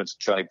Penguins.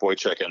 Johnny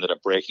Boychuk ended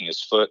up breaking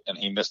his foot, and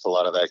he missed a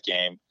lot of that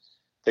game.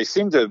 They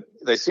seem to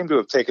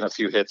have taken a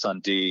few hits on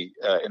D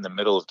in the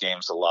middle of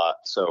games a lot.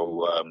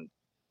 So,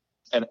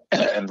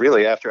 and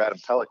really after Adam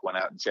Pelech went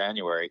out in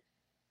January,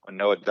 when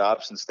Noah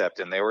Dobson stepped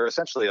in. They were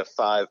essentially a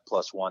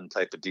 5+1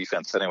 type of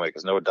defense anyway,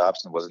 because Noah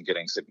Dobson wasn't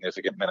getting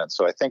significant minutes.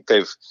 So I think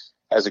they've,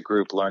 as a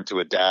group, learned to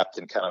adapt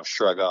and kind of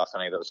shrug off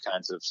any of those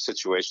kinds of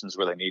situations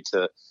where they need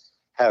to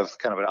have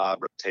kind of an odd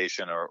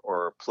rotation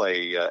or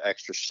play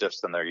extra shifts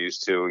than they're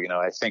used to.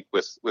 I think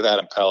with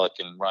Adam Pelech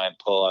and Ryan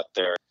Pulock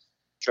there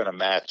trying to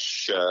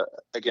match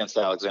against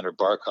Alexander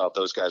Barkov,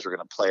 those guys were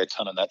going to play a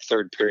ton in that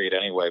third period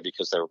anyway,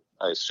 because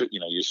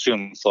you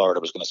assume Florida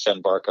was going to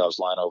send Barkov's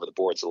line over the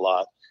boards a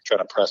lot, trying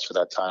to press for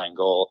that tying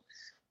goal.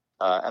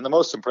 And the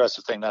most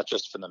impressive thing, not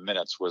just from the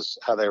minutes, was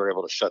how they were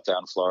able to shut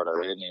down Florida.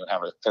 They didn't even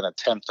have an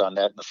attempt on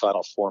net in the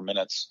final 4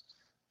 minutes.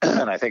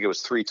 And I think it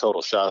was 3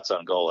 total shots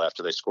on goal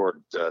after they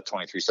scored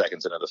 23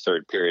 seconds into the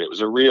third period. It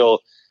was a real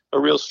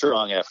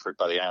strong effort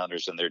by the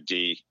Islanders and their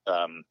D.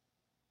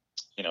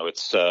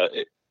 It's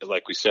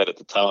like we said at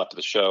the top of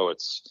the show,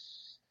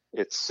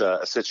 it's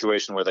a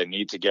situation where they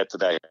need to get to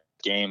that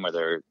game where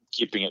they're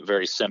keeping it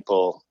very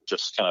simple,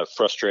 just kind of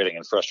frustrating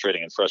and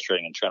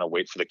trying to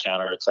wait for the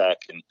counterattack.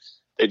 And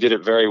they did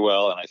it very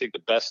well. And I think the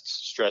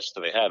best stretch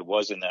that they had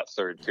was in that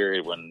third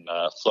period when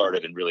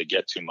Florida didn't really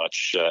get too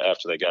much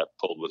after they got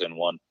pulled within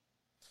one.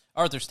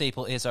 Arthur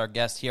Staple is our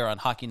guest here on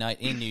Hockey Night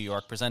in New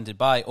York, presented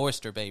by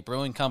Oyster Bay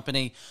Brewing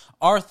Company.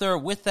 Arthur,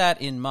 with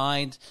that in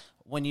mind,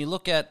 when you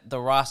look at the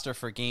roster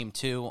for Game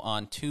 2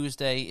 on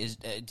Tuesday,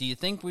 do you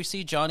think we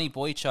see Johnny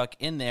Boychuk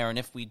in there? And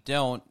if we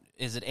don't,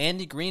 is it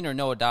Andy Green or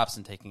Noah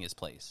Dobson taking his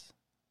place?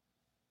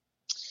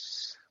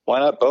 Why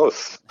not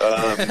both?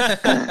 There's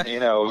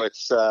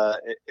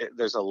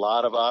a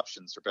lot of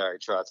options for Barry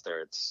Trotz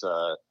there.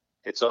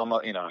 It's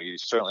almost, you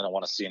certainly don't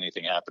want to see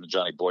anything happen to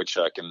Johnny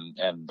Boychuk,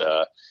 and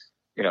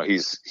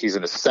he's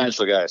an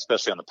essential guy,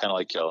 especially on the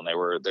penalty kill. And they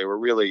were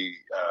really,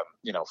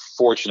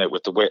 fortunate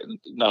with the way,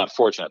 not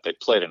fortunate. They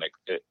played in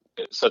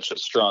such a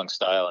strong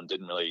style and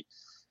didn't really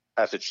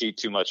have to cheat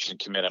too much and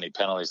commit any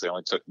penalties. They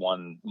only took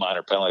one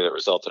minor penalty that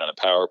resulted in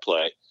a power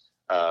play.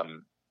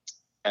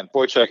 And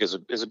Boychuk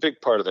is a big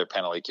part of their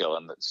penalty kill.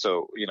 And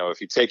so, if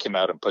you take him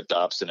out and put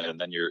Dobson in,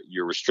 then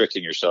you're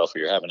restricting yourself, or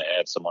you're having to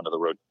add someone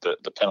to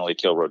the penalty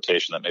kill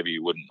rotation that maybe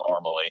you wouldn't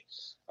normally.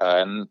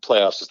 And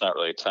playoffs is not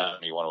really a time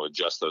you want to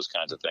adjust those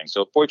kinds of things.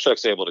 So if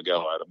Boychuk's able to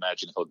go, I'd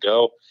imagine he'll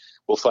go.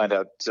 We'll find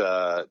out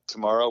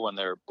tomorrow when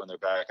they're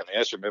back on the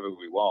ice, or maybe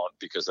we won't,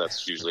 because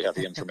that's usually how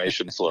the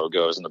information flow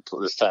goes in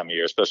this time of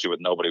year, especially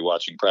with nobody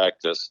watching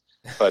practice.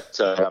 But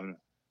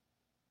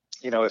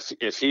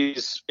if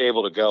he's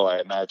able to go, I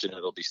imagine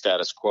it'll be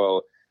status quo.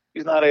 If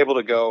he's not able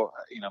to go,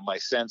 my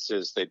sense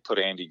is they'd put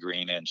Andy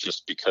Green in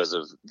just because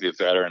of the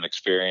veteran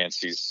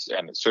experience.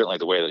 And certainly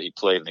the way that he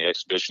played in the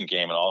exhibition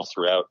game and all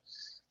throughout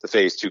the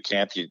Phase 2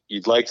 camp.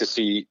 You'd like to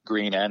see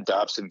Green and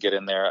Dobson get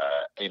in there.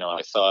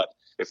 I thought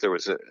if there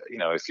was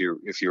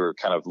if you were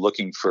kind of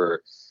looking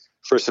for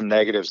some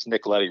negatives,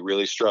 Nick Leddy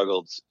really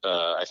struggled,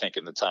 I think,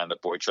 in the time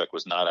that Boychuk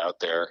was not out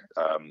there.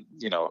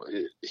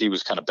 He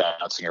was kind of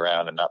bouncing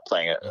around and not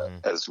playing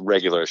as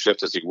regular a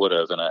shift as he would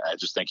have. And I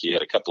just think he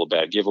had a couple of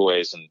bad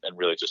giveaways and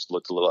really just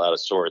looked a little out of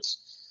sorts.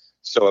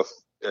 So if,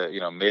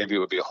 maybe it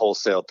would be a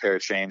wholesale pair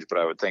change, but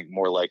I would think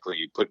more likely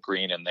you put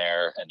Green in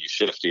there and you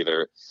shift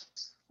either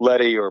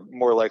Leddy or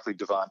more likely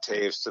Devon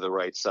Taves to the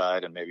right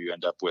side, and maybe you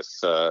end up with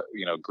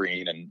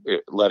Green and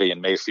Leddy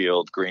and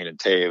Mayfield, Green and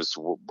Taves.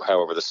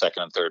 However the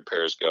second and third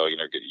pairs go,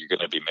 you're going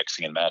to be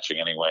mixing and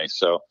matching anyway.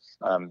 So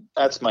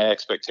that's my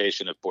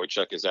expectation if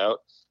Boychuk is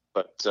out.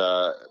 But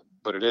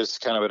it is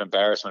kind of an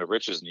embarrassment of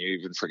riches, and you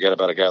even forget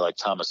about a guy like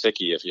Thomas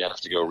Hickey if you have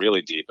to go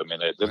really deep. I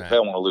mean, they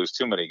don't want to lose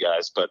too many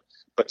guys, but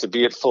to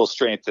be at full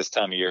strength this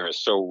time of year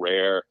is so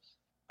rare.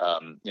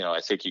 I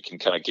think you can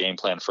kind of game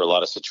plan for a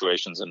lot of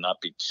situations and not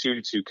be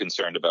too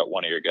concerned about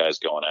one of your guys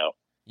going out.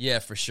 Yeah,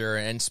 for sure.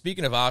 And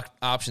speaking of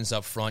options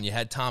up front, you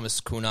had Thomas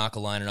Kunaka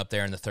lining up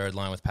there in the third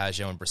line with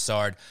Pageau and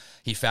Brassard.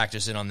 He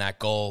factors in on that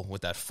goal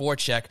with that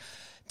forecheck.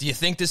 Do you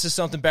think this is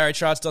something Barry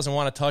Trotz doesn't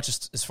want to touch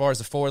as far as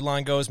the forward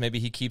line goes? Maybe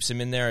he keeps him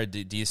in there. Or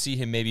do you see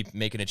him maybe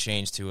making a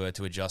change to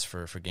adjust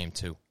for Game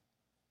 2?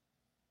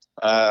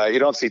 You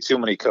don't see too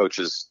many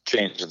coaches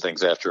changing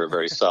things after a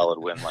very solid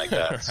win like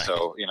that. Right.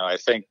 So,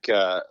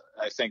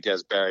 I think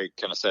as Barry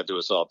kind of said to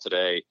us all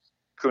today,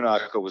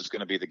 Kunaka was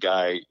going to be the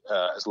guy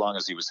as long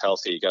as he was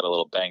healthy. He got a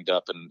little banged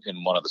up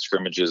in one of the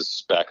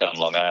scrimmages back on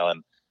Long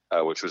Island,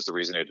 which was the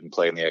reason he didn't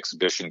play in the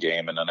exhibition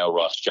game. And I know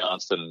Ross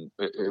Johnston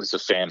is a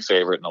fan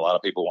favorite, and a lot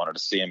of people wanted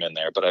to see him in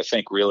there. But I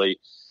think really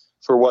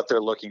for what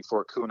they're looking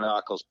for,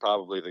 Kunaka is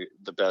probably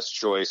the best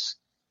choice.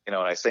 And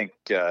I think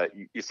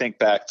you think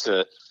back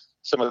to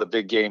some of the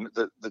big game,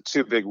 the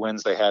two big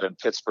wins they had in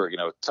Pittsburgh.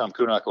 Tom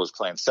Kunaka was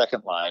playing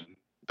second line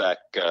back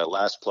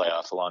last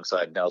playoff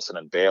alongside Nelson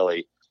and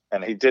Bailey,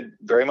 and he did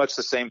very much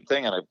the same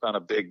thing on a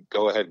big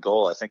go-ahead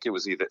goal. I think it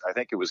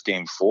was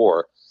Game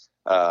 4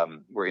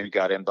 where he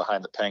got in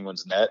behind the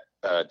Penguins' net,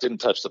 didn't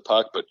touch the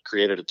puck, but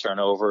created a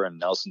turnover, and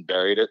Nelson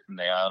buried it, and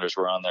the Islanders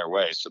were on their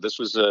way. So this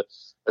was a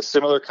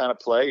similar kind of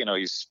play.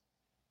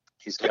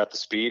 He's got the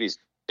speed, he's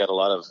got a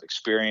lot of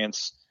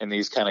experience in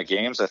these kind of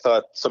games. I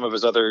thought some of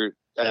his other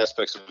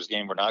aspects of his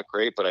game were not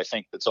great, but I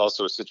think it's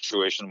also a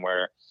situation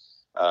where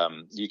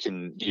you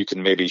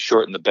can maybe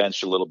shorten the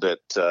bench a little bit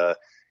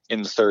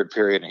in the third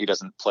period, and he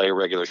doesn't play a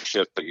regular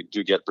shift, but you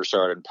do get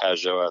Brassard and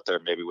Pageau out there,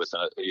 maybe with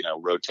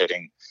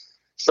rotating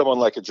someone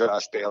like a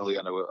Josh Bailey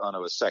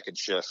onto a second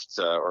shift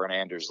or an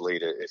Anders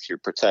lead if you're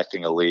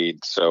protecting a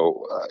lead.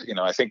 So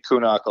I think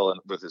Kühnhackl,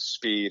 with his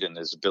speed and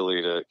his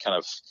ability to kind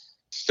of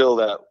fill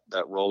that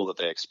role that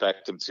they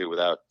expect him to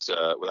without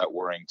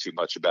worrying too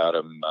much about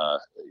him, I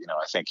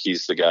think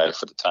he's the guy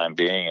for the time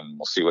being, and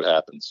we'll see what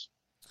happens.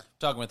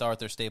 Talking with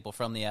Arthur Staple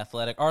from The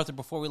Athletic. Arthur,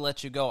 before we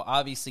let you go,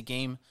 obviously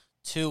Game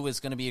 2 is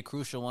going to be a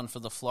crucial one for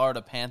the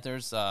Florida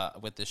Panthers.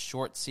 With this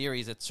short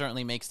series, it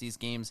certainly makes these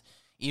games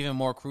even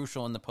more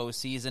crucial in the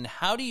postseason.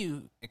 How do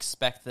you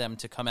expect them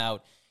to come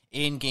out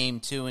in Game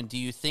 2, and do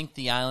you think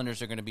the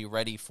Islanders are going to be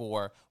ready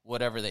for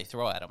whatever they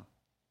throw at them?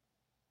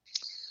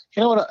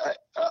 You know what?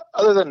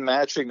 Other than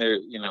matching their,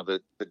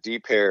 the D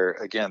pair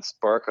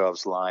against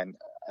Barkov's line,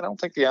 I don't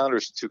think the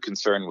Islanders are too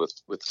concerned with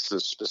the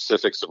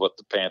specifics of what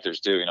the Panthers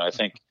do. I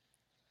think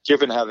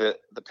given how the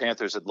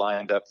Panthers had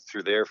lined up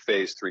through their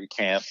Phase 3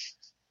 camp,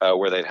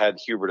 where they'd had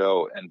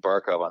Huberdeau and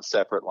Barkov on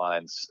separate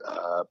lines,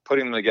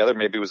 putting them together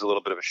maybe was a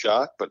little bit of a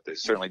shock, but they've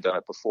certainly done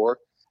it before.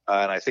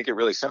 And I think it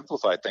really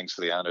simplified things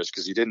for the Islanders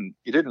because you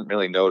didn't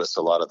really notice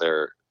a lot of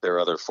their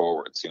other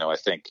forwards. I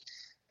think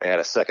they had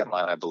a second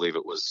line. I believe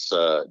it was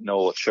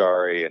Noel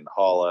Acciari and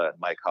Haula and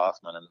Mike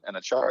Hoffman, and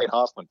Acciari and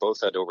Hoffman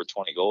both had over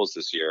 20 goals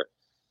this year.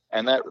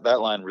 And that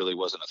line really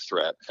wasn't a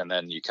threat. And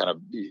then you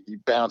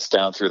bounce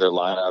down through their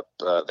lineup.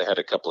 They had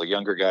a couple of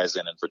younger guys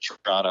in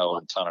Vetrano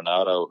and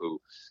Toninato, who,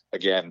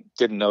 again,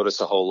 didn't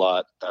notice a whole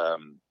lot.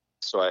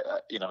 So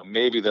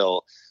maybe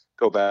they'll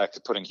go back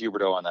to putting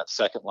Huberdeau on that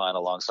second line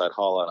alongside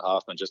Haula and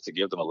Hoffman just to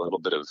give them a little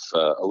bit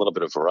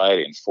of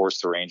variety and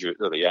force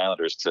the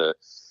Islanders to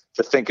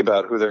think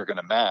about who they're going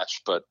to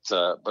match. But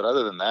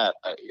other than that,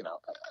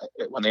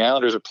 when the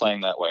Islanders are playing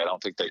that way, I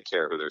don't think they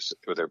care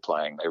who they're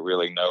playing. They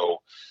really know.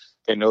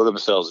 They know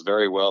themselves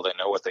very well. They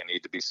know what they need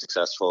to be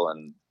successful.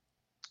 And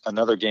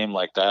another game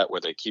like that where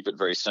they keep it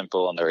very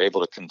simple and they're able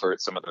to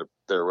convert some of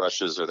their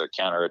rushes or their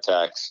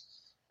counterattacks,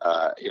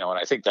 and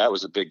I think that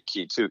was a big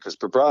key too, because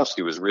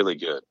Bobrovsky was really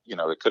good.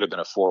 It could have been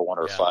a 4-1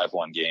 or a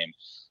 5-1 game,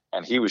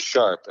 and he was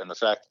sharp. And the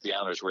fact that the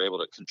Islanders were able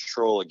to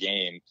control a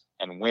game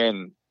and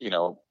win,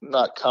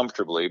 not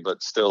comfortably,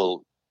 but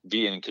still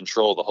be in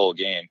control the whole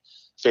game,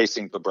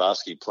 facing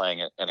Bobrovsky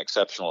playing an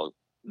exceptional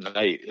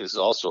night is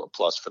also a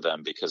plus for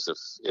them, because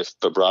if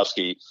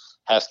Bobrovsky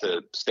has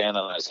to stand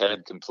on his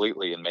head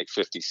completely and make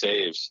 50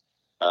 saves,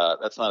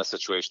 that's not a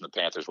situation the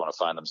Panthers want to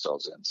find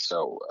themselves in.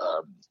 So,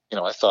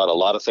 I thought a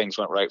lot of things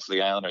went right for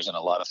the Islanders, and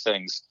a lot of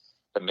things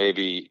that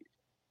maybe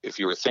if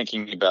you were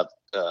thinking about,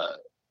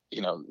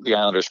 the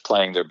Islanders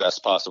playing their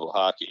best possible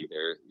hockey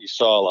there, you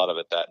saw a lot of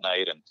it that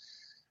night. And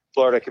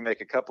Florida can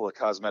make a couple of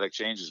cosmetic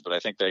changes, but I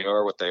think they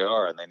are what they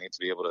are, and they need to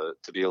be able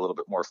to be a little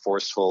bit more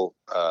forceful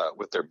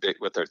with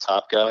their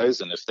top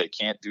guys. And if they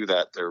can't do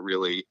that, there's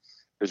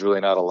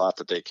really not a lot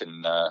that they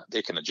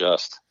can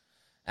adjust.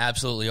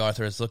 Absolutely,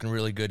 Arthur. It's looking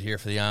really good here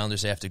for the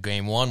Islanders after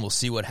Game 1. We'll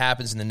see what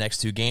happens in the next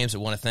two games. I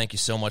want to thank you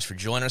so much for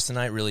joining us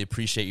tonight. Really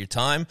appreciate your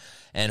time,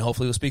 and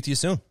hopefully we'll speak to you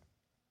soon.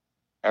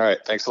 All right.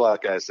 Thanks a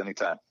lot, guys.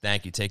 Anytime.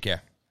 Thank you. Take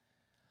care.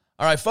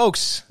 All right,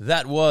 folks,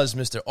 that was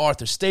Mr.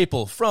 Arthur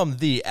Staple from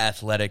The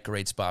Athletic.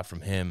 Great spot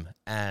from him,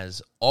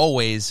 as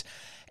always.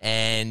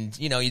 And,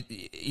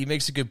 he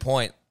makes a good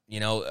point.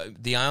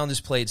 The Islanders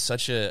played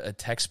such a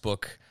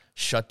textbook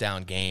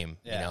shutdown game,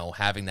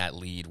 having that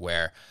lead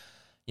where,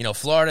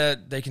 Florida,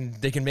 they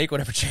can make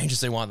whatever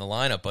changes they want in the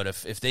lineup, but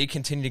if they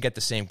continue to get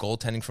the same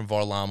goaltending from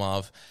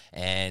Varlamov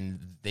and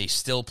they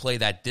still play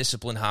that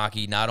disciplined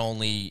hockey, not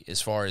only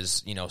as far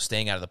as,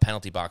 staying out of the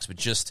penalty box, but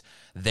just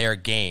their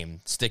game,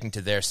 sticking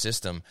to their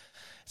system,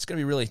 it's going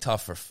to be really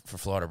tough for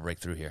Florida to break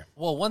through here.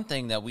 Well, one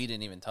thing that we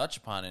didn't even touch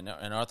upon,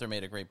 and Arthur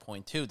made a great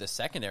point too, the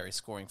secondary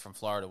scoring from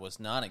Florida was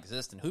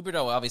non-existent.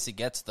 Huberdeau obviously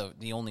gets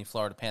the only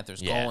Florida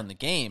Panthers goal in the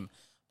game,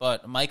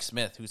 but Mike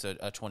Smith, who's a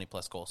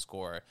 20-plus goal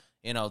scorer,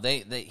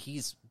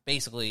 he's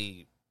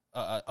basically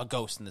a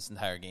ghost in this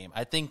entire game.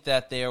 I think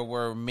that there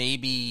were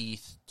maybe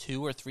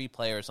 2 or 3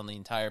 players on the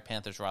entire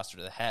Panthers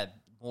roster that had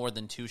more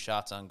than 2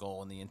 shots on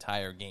goal in the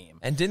entire game.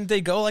 And didn't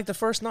they go like the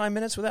first 9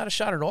 minutes without a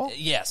shot at all?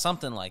 Yeah,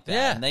 something like that.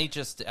 Yeah. And they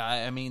just, the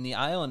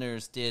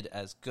Islanders did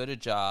as good a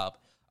job.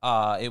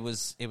 It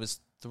was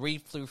 3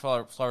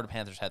 Florida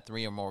Panthers had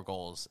 3 or more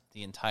goals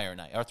the entire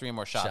night, or 3 or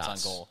more shots on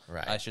goal,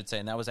 right. I should say.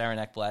 And that was Aaron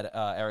Ekblad,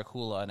 Eric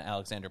Hula, and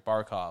Alexander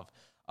Barkov.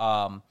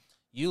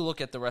 You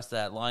look at the rest of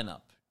that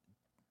lineup,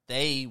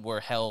 they were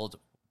held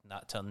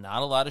not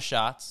a lot of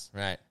shots.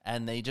 Right.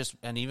 And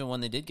even when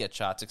they did get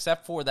shots,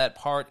 except for that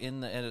part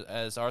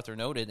as Arthur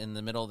noted, in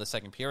the middle of the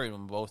second period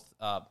when both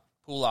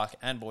Pulock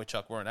and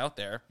Boychuk weren't out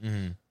there,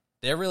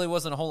 there really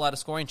wasn't a whole lot of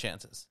scoring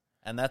chances.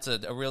 And that's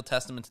a real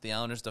testament to the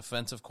Islanders'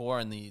 defensive core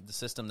and the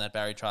system that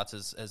Barry Trotz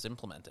has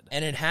implemented.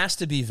 And it has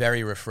to be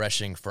very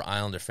refreshing for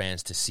Islander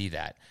fans to see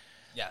that.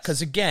 Yes.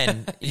 Because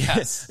again,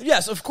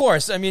 yes, of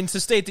course. I mean, to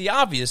state the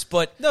obvious,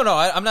 but no,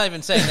 I'm not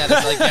even saying that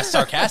as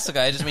sarcastic.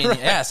 I just mean,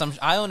 some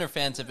Islander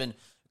fans have been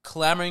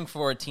clamoring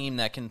for a team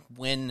that can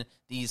win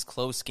these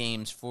close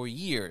games for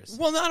years.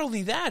 Well, not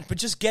only that, but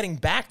just getting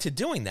back to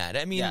doing that.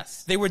 I mean,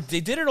 Yes. they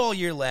did it all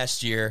year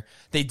last year.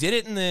 They did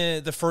it in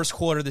the first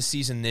quarter of the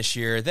season this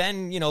year.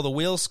 Then, the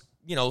wheels,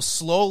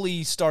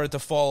 slowly started to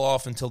fall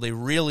off until they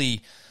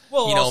really,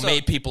 also-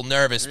 made people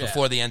nervous Yeah.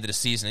 before the end of the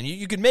season. And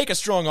you could make a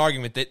strong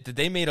argument that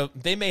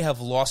they may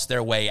have lost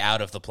their way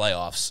out of the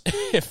playoffs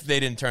if they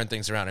didn't turn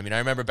things around. I mean, I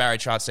remember Barry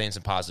Trotz saying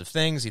some positive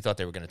things. He thought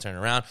they were going to turn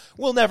around.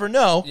 We'll never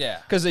know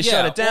because they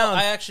shut it down.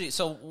 Well,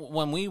 so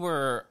when we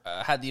were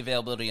had the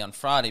availability on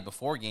Friday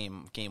before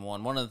game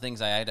one of the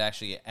things I had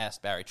actually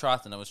asked Barry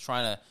Trotz, and I was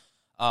trying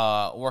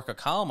to work a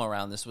column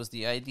around this, was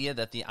the idea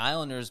that the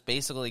Islanders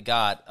basically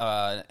got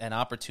an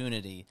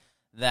opportunity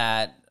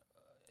that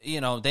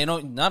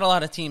not a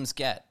lot of teams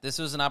get. This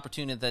was an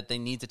opportunity that they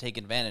need to take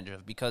advantage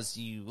of, because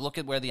you look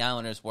at where the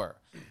Islanders were.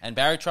 And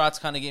Barry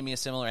Trotz kind of gave me a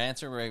similar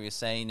answer where he was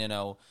saying,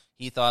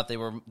 he thought they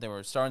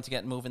were starting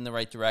to move in the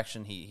right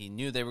direction. He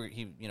knew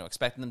he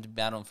expected them to be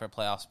battling for a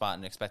playoff spot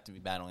and expected to be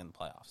battling in the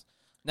playoffs.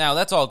 Now,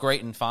 that's all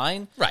great and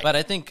fine. Right. But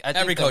I think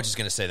every coach is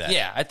going to say that.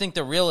 Yeah, I think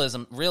the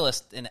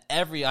realist in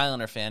every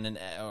Islander fan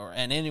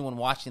and anyone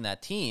watching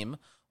that team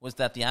was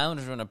that the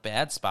Islanders were in a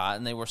bad spot,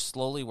 and they were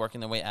slowly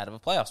working their way out of a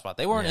playoff spot.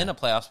 They weren't in a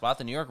playoff spot.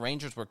 The New York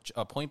Rangers were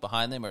a point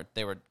behind them.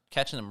 They were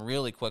catching them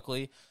really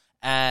quickly,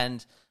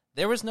 and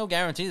there was no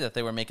guarantee that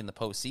they were making the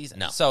postseason.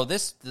 No. So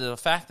the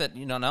fact that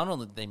not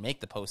only did they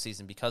make the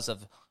postseason because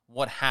of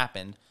what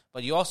happened,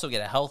 but you also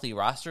get a healthy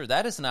roster,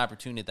 that is an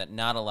opportunity that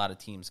not a lot of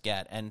teams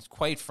get. And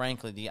quite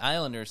frankly, the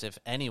Islanders, if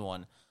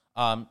anyone,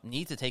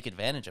 need to take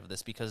advantage of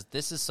this, because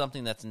this is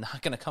something that's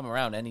not going to come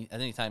around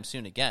anytime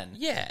soon again.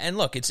 Yeah, and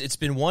look, it's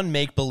been one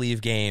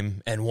make-believe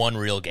game and one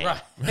real game,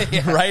 Right?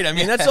 Yeah. Right? I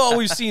mean, that's all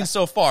we've seen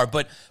so far.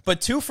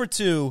 But 2 for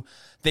 2,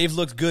 they've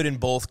looked good in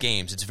both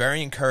games. It's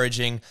very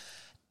encouraging.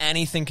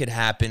 Anything could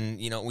happen.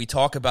 We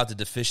talk about the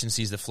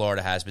deficiencies that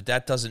Florida has, but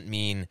that doesn't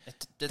mean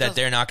that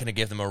they're not going to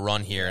give them a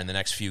run here in the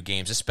next few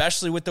games,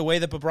 especially with the way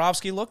that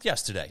Bobrovsky looked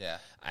yesterday. Yeah.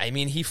 I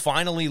mean, he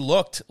finally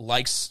looked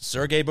like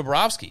Sergei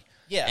Bobrovsky.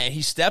 Yeah. And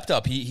he stepped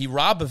up. He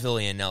robbed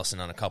Bavillion and Nelson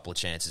on a couple of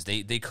chances.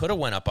 They could have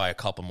went up by a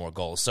couple more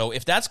goals. So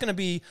if that's going to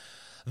be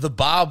the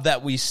Bob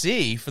that we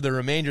see for the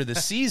remainder of the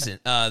season,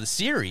 the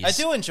series. I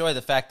do enjoy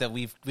the fact that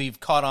we've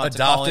caught on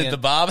Adopted to the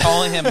Bob?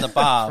 calling him the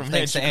Bob, From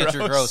thanks to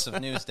Andrew Andrew Gross. Gross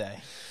of Newsday.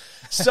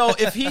 So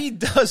if he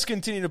does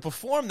continue to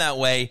perform that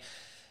way,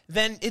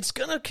 then it's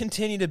going to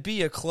continue to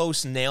be a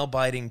close,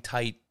 nail-biting,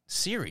 tight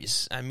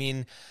series. I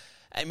mean,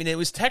 it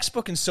was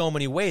textbook in so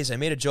many ways. I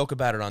made a joke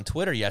about it on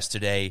Twitter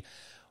yesterday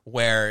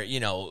where,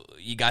 you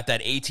got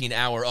that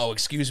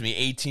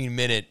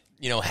 18-minute,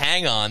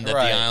 hang on that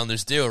Right. the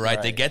Islanders do,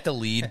 right? They Right. get the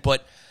lead.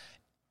 But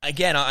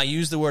again, I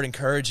use the word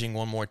encouraging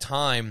one more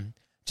time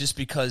just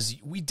because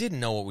we didn't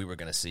know what we were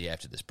going to see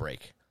after this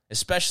break,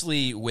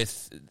 especially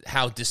with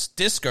how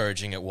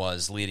discouraging it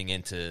was leading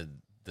into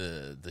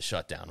the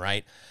shutdown,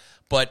 right?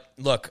 But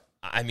look,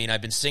 I mean,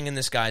 I've been singing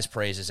this guy's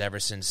praises ever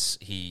since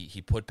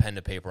he put pen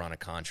to paper on a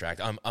contract.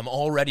 I'm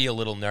already a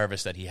little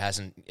nervous that he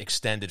hasn't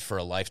extended for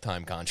a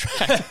lifetime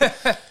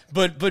contract.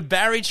 But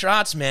Barry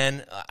Trotz,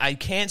 man, I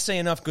can't say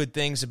enough good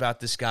things about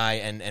this guy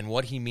and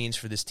what he means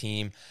for this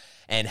team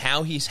and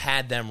how he's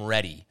had them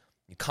ready.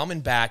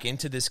 Coming back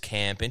into this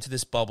camp, into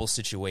this bubble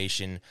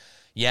situation.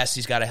 Yes,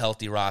 he's got a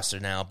healthy roster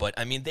now, but,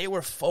 I mean, they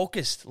were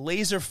focused,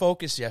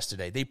 laser-focused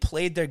yesterday. They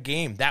played their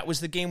game. That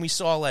was the game we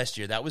saw last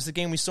year. That was the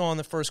game we saw in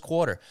the first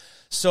quarter.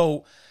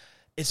 So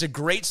it's a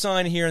great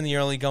sign here in the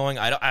early going.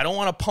 I don't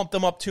want to pump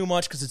them up too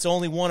much because it's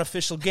only one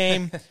official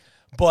game,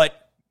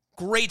 but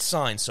great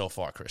sign so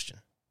far, Christian.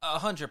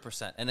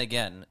 100%. And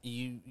again,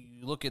 you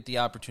look at the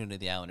opportunity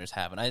the Islanders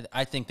have, and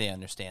I think they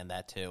understand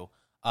that too.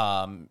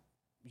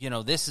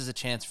 This is a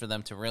chance for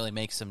them to really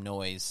make some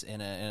noise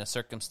in a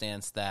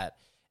circumstance that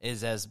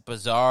is as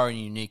bizarre and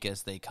unique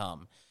as they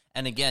come.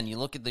 And again, you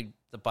look at the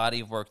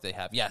body of work they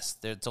have. Yes,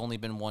 it's only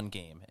been one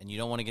game, and you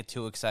don't want to get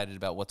too excited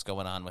about what's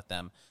going on with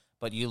them.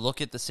 But you look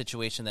at the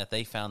situation that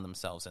they found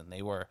themselves in.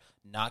 They were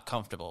not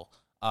comfortable.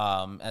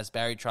 As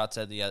Barry Trotz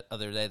said the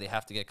other day, they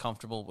have to get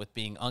comfortable with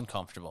being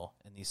uncomfortable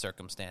in these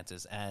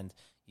circumstances. And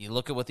you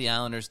look at what the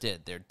Islanders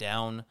did. They're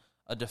down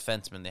a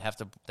defenseman. They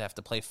have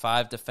to play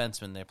 5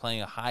 defensemen. They're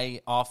playing a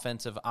high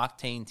offensive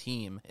octane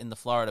team in the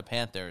Florida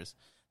Panthers.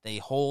 They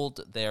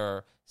hold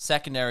their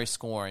secondary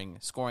scoring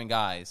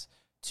guys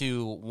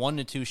to 1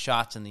 to 2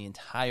 shots in the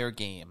entire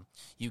game.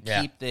 You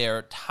keep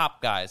their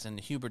top guys in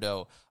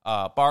Huberdeau,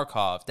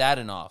 Barkov,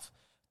 Dadonov.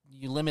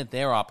 You limit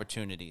their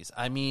opportunities.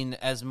 I mean,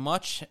 as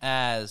much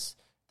as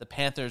the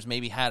Panthers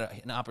maybe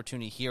had an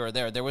opportunity here or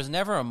there was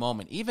never a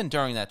moment, even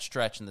during that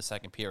stretch in the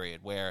second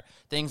period, where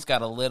things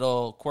got a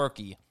little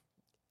quirky.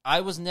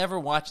 I was never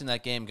watching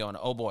that game going,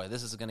 oh boy,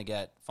 this is going to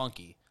get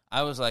funky.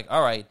 I was like,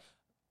 all right,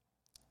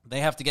 they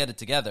have to get it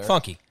together.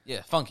 Funky.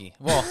 Yeah, funky.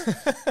 Well,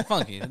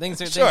 funky.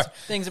 Things Sure.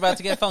 things about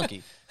to get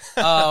funky.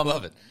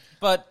 Love it.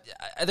 But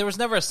there was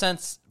never a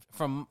sense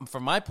from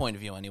my point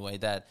of view anyway,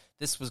 that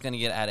this was going to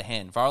get out of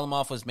hand.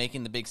 Varlamov was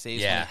making the big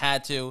saves when he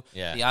had to.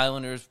 Yeah. The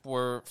Islanders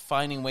were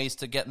finding ways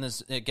to get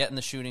in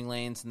the shooting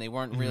lanes, and they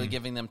weren't really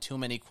giving them too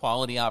many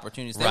quality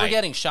opportunities. They were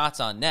getting shots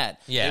on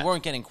net. Yeah. They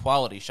weren't getting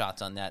quality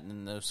shots on net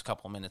in those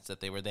couple minutes that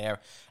they were there.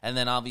 And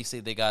then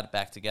obviously they got it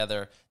back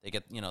together. They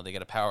get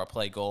a power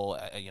play goal.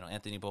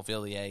 Anthony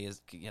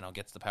Beauvillier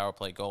gets the power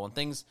play goal, and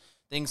things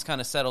kind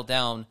of settled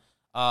down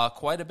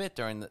quite a bit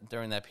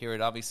during that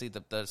period. Obviously,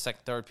 the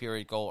second, third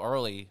period goal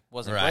early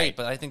wasn't great,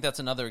 but I think that's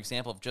another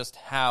example of just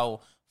how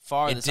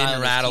far this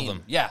didn't rattle team,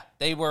 them. Yeah,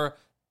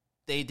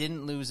 they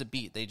didn't lose a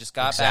beat. They just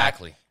got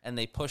back and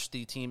they pushed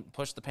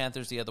the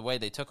Panthers the other way.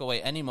 They took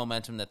away any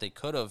momentum that they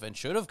could have and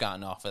should have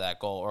gotten off of that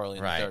goal early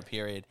in the third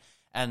period.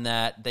 And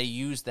that they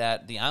used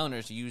that, the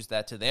Islanders used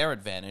that to their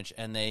advantage,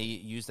 and they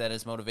used that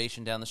as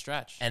motivation down the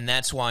stretch. And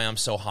that's why I'm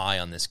so high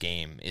on this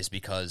game, is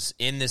because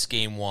in this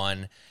game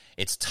one,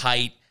 it's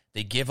tight.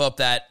 They give up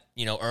that,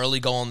 early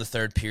goal in the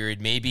third period.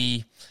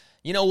 Maybe,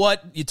 you know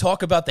what? You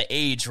talk about the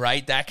age,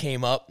 right? That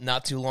came up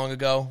not too long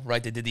ago,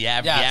 right? They did the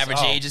average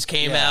ages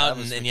came out,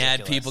 and you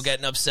had people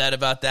getting upset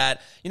about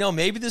that.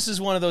 Maybe this is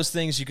one of those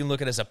things you can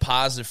look at as a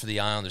positive for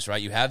the Islanders,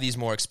 right? You have these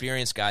more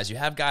experienced guys. You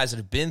have guys that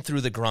have been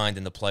through the grind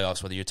in the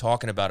playoffs, whether you're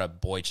talking about a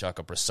Boychuk,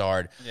 a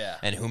Brassard,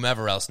 and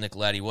whomever else, Nick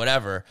Leddy,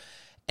 whatever.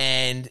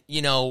 And,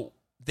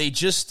 they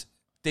just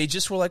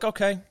were like,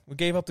 okay, we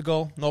gave up the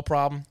goal, no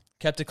problem.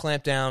 Kept it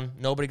clamped down.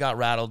 Nobody got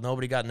rattled.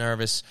 Nobody got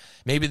nervous.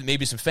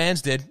 Maybe some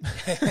fans did.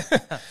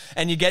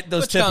 And you get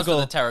those typical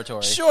the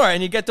territory. Sure,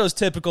 and you get those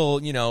typical,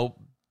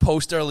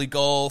 post early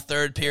goal,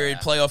 third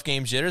period playoff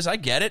game jitters. I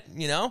get it,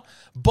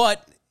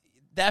 But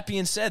that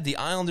being said, the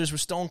Islanders were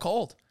stone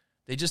cold.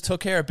 They just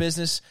took care of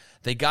business.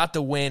 They got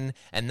the win,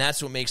 and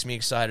that's what makes me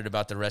excited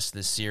about the rest of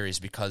this series,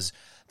 because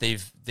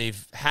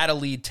they've had a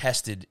lead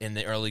tested in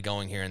the early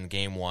going here in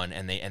game one,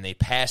 and they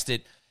passed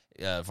it.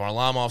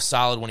 Varlamov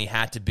solid when he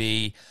had to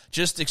be.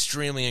 Just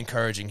extremely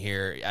encouraging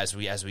here as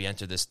we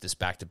enter this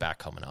back-to-back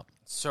coming up.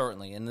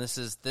 Certainly, and this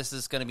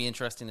is going to be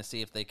interesting to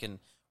see if they can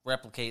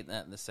replicate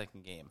that in the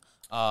second game.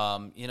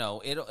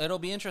 It'll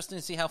be interesting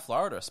to see how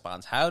Florida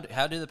responds. How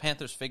do the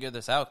Panthers figure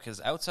this out? Because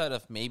outside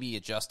of maybe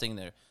adjusting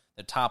their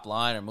top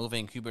line or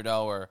moving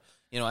Huberdeau or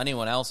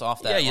anyone else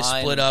off that line. Yeah, you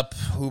split up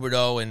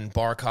Huberdeau and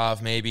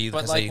Barkov maybe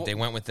because they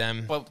went with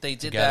them. But they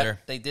did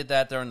together. They did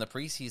that during the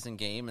preseason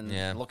game,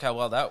 and look how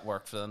well that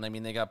worked for them. I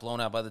mean, they got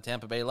blown out by the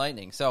Tampa Bay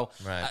Lightning. So,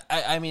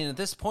 I mean, at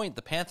this point,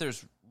 the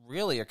Panthers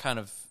really are kind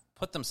of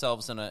put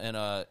themselves in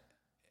a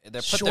they're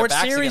put short their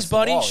backs series, the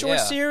buddy. wall. Short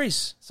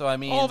series. So I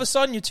mean, all of a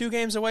sudden, you're 2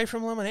 games away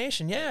from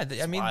elimination. Yeah,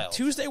 I mean, wild.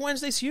 Tuesday,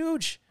 Wednesday's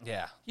huge.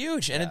 Yeah,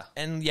 huge,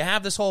 and you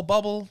have this whole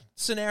bubble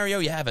scenario.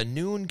 You have a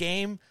noon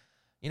game.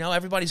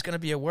 Everybody's going to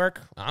be at work.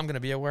 I'm going to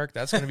be at work.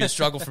 That's going to be a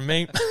struggle for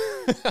me.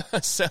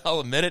 So I'll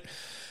admit it.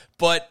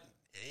 But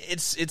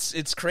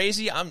it's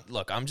crazy. I'm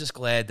just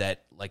glad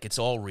that it's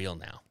all real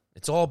now.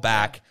 It's all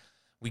back.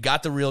 We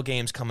got the real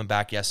games coming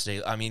back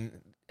yesterday. I mean,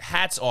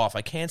 hats off.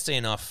 I can't say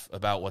enough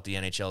about what the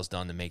NHL has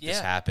done to make this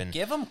happen.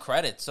 Give them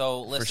credit.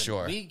 So listen, for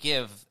sure.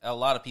 A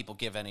lot of people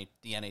give the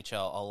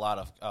NHL a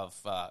lot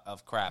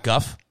of crap.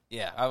 Guff?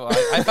 Yeah,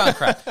 I found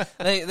crap.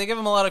 They give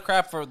them a lot of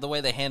crap for the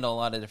way they handle a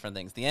lot of different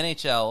things. The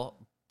NHL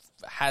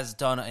has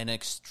done an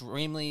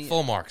extremely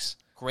full marks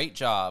great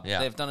job. Yeah.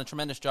 They've done a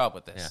tremendous job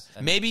with this.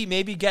 Yeah. Maybe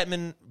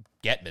Bettman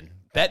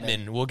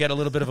will get a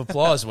little bit of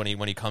applause when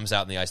he comes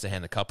out in the ice to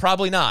hand the cup.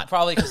 Probably not.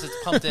 Probably because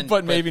it's pumped in.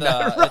 But maybe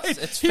not. Right.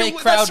 It's fake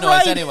crowd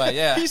noise anyway.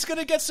 Yeah, he's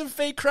gonna get some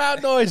fake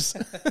crowd noise.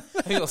 I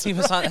think he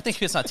was on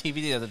TV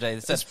the other day.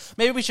 That says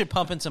maybe we should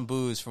pump in some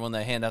booze for when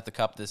they hand out the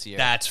cup this year.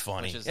 That's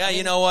funny.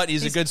 You know what?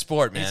 He's a good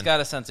sport, man. He's got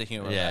a sense of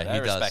humor. Yeah, I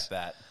respect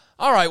that.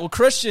 All right, well,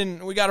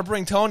 Christian, we got to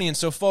bring Tony in.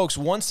 So, folks,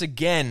 once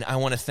again, I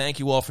want to thank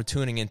you all for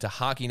tuning in to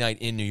Hockey Night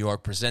in New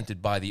York,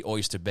 presented by the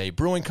Oyster Bay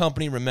Brewing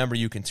Company. Remember,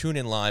 you can tune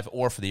in live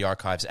or for the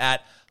archives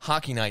at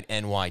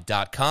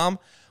HockeyNightNY.com.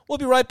 We'll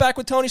be right back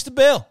with Tony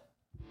Stabile.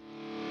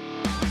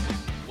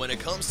 When it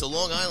comes to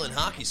Long Island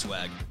hockey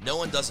swag, no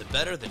one does it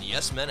better than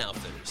Yes Men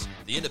Outfitters,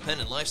 the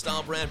independent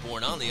lifestyle brand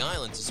born on the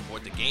island to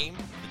support the game,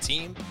 the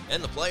team,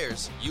 and the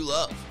players you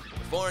love.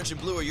 If orange and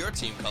blue are your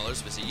team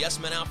colors, visit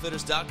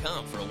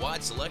YesMenOutfitters.com for a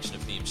wide selection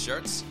of themed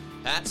shirts,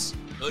 hats,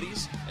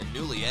 hoodies, and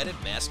newly added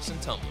masks and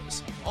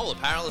tumblers. All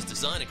apparel is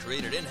designed and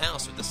created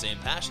in-house with the same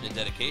passion and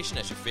dedication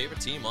as your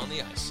favorite team on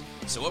the ice.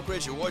 So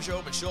upgrade your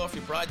wardrobe and show off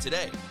your pride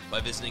today by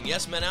visiting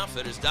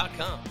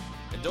YesMenOutfitters.com.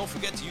 And don't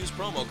forget to use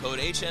promo code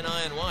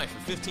HNINY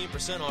for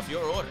 15% off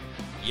your order.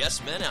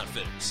 Yes Men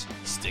Outfitters.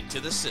 Stick to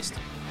the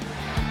system.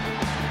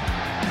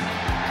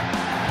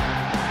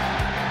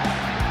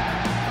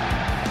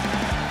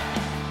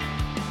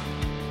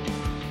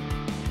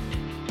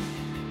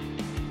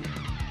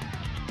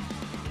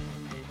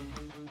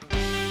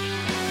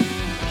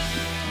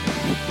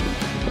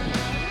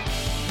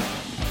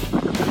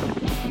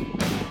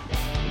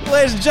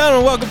 Ladies and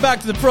gentlemen, welcome back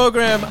to the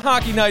program,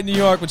 Hockey Night in New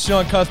York with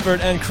Sean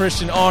Cuthbert and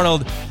Christian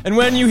Arnold. And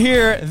when you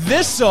hear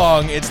this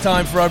song, it's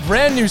time for our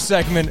brand new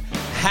segment,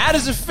 how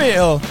does it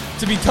feel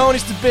to be Tony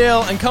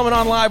Stabile? And coming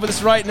on live with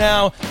us right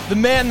now, the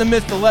man, the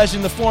myth, the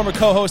legend, the former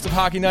co-host of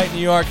Hockey Night in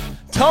New York,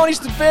 Tony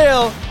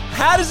Stabile.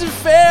 How does it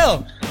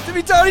feel to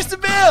be Tony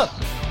Stabile?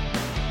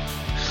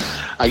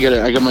 I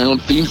got my own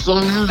theme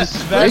song now. This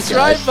is That's great,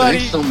 right, guys. buddy.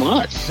 Thanks so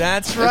much.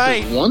 That's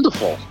right. This is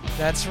wonderful.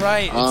 That's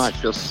right. Oh, I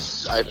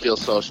feel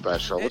so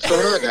special. What's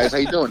going on, guys? How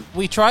you doing?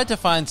 We tried to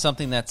find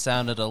something that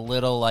sounded a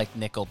little like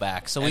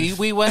Nickelback. So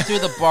we went through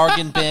the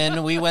bargain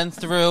bin. We went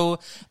through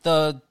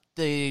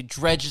the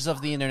dredges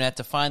of the internet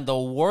to find the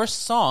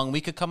worst song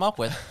we could come up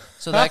with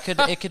so that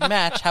it could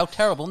match how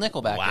terrible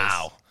Nickelback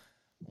is.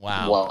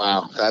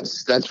 Wow.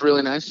 That's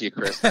really nice of you,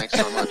 Chris. Thanks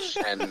so much.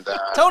 And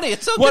Tony,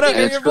 it's so good to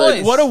hear your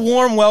voice. What a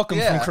warm welcome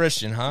from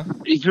Christian, huh?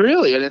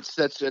 Really, and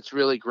that's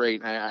really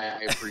great.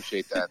 I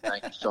appreciate that.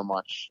 Thank you so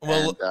much.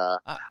 Well,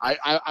 and,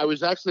 I was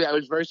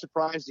very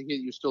surprised to hear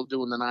you still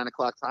doing the 9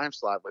 o'clock time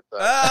slot with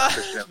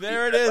Christian.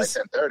 There it is.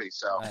 10:30.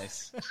 So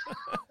nice.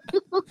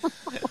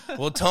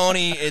 Well,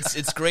 Tony,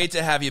 it's great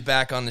to have you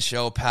back on the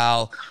show,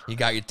 pal. You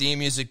got your theme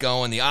music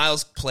going. The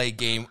Isles take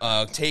game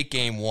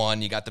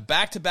 1. You got the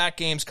back-to-back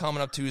games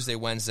coming up Tuesday,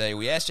 Wednesday.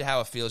 We asked you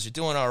how it feels. You're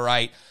doing all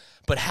right.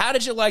 But how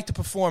did you like the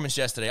performance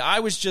yesterday? I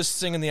was just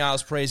singing the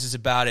Isles' praises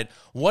about it.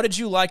 What did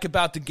you like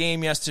about the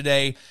game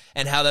yesterday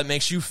and how that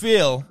makes you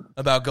feel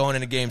about going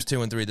into games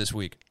 2 and 3 this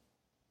week?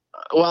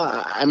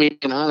 Well, I mean,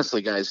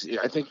 honestly, guys,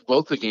 I think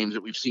both the games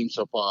that we've seen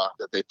so far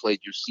that they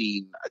played, you've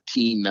seen a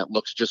team that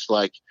looks just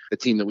like the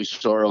team that we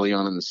saw early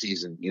on in the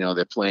season. You know,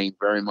 they're playing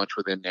very much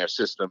within their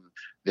system.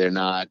 They're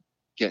not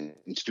getting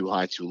too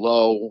high, too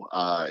low.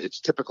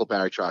 It's typical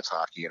Barry Trotz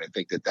hockey, and I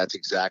think that's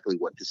exactly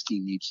what this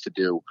team needs to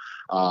do.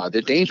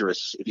 They're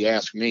dangerous, if you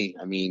ask me.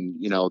 I mean,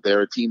 you know,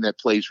 they're a team that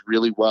plays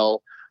really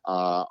well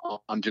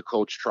under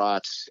Coach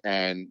Trotz,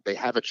 and they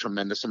have a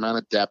tremendous amount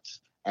of depth,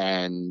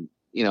 and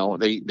you know,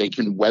 they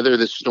can weather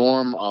the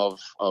storm of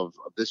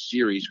this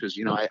series because,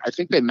 you know, I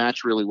think they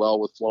match really well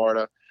with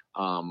Florida.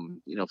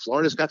 You know,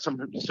 Florida's got some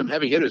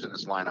heavy hitters in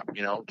this lineup.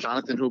 You know,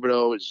 Jonathan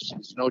Huberdeau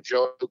is no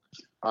joke.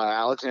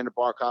 Alexander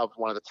Barkov,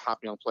 one of the top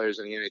young players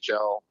in the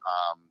NHL.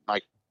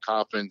 Mike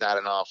Coffin,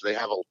 Dadonov. They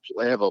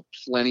have a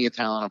plenty of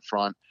talent up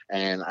front,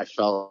 and I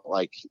felt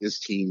like this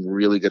team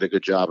really did a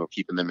good job of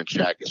keeping them in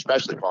check,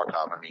 especially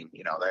Barkov. I mean,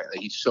 you know,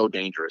 he's so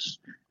dangerous,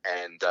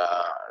 and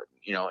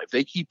you know, if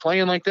they keep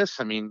playing like this,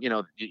 I mean, you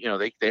know,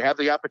 they have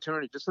the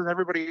opportunity just as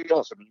everybody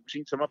else. I mean, you've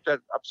seen some upset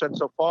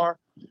so far,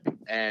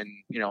 and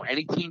you know,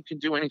 any team can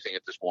do anything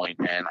at this point,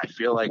 and I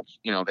feel like,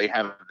 you know, they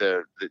have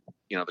the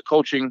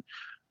coaching.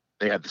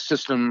 They have the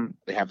system,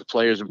 they have the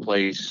players in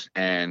place,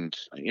 and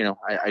you know,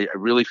 I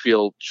really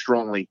feel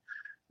strongly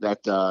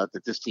that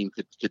this team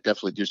could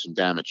definitely do some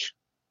damage.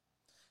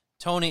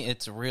 Tony,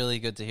 it's really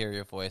good to hear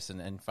your voice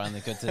and finally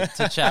good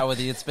to chat with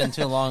you. It's been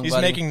too long. He's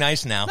buddy. making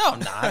nice now. No, I'm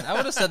not. I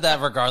would have said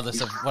that regardless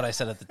of what I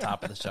said at the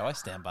top of the show. I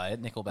stand by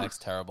it. Nickelback's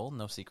terrible.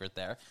 No secret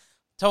there.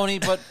 Tony,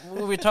 but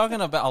we were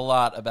talking about a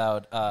lot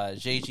about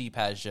JG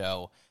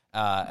Pageau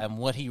and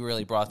what he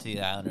really brought to the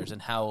Islanders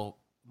and how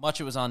much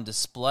it was on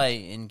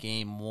display in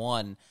Game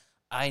 1.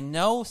 I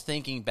know,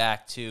 thinking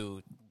back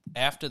to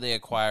after they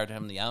acquired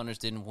him, the Islanders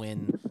didn't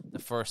win the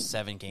first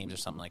 7 games or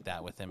something like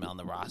that with him on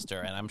the roster.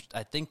 And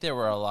I think there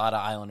were a lot of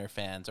Islander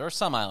fans, or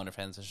some Islander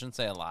fans, I shouldn't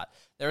say a lot.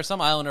 There were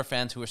some Islander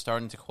fans who were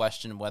starting to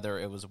question whether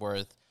it was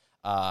worth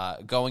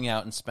going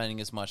out and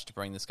spending as much to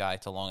bring this guy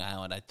to Long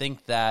Island. I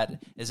think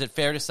that, is it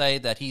fair to say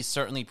that he's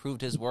certainly proved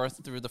his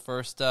worth through the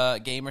first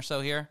game or so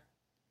here?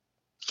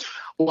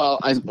 Well,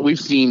 we've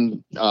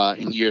seen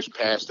in years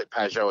past that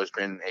Pageau has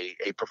been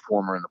a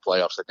performer in the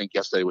playoffs. I think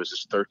yesterday was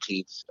his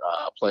 13th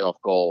playoff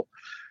goal.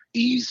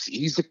 He's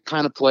the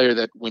kind of player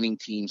that winning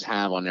teams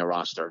have on their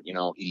roster. You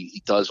know,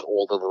 he does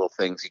all the little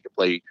things. He can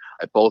play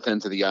at both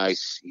ends of the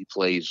ice. He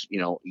plays, you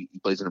know, he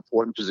plays an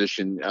important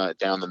position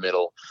down the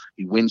middle.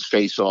 He wins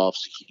faceoffs.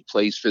 He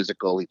plays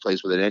physical. He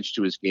plays with an edge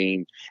to his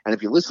game. And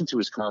if you listen to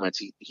his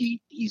comments,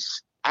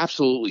 he's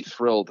absolutely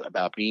thrilled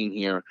about being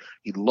here.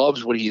 He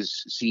loves what he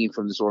has seen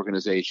from this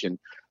organization.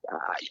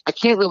 I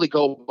can't really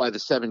go by the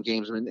 7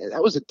 games. I mean,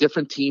 that was a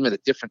different team at a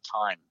different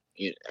time.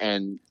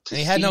 And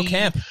he had no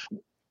camp.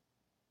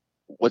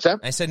 What's that?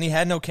 I said he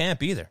had no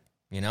camp either.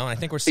 You know, I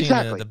think we're seeing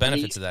the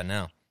benefits of that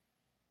now.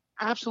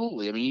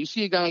 Absolutely. I mean, you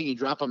see a guy, you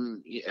drop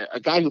him, a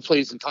guy who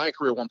plays his entire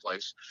career one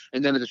place,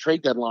 and then at the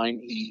trade deadline,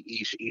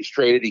 he's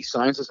traded, he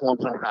signs this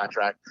long-term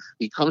contract,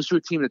 he comes to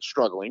a team that's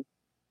struggling,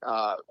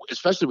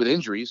 especially with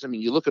injuries. I mean,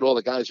 you look at all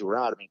the guys who were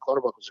out. I mean,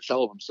 Clutterbuck was a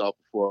shell of himself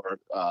before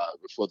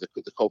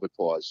the COVID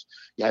pause.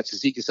 You had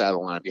Cizikas out of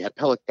the lineup. You had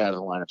Pelech out of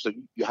the lineup. So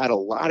you had a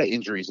lot of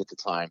injuries at the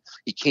time.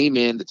 He came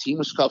in, the team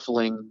was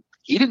scuffling.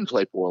 He didn't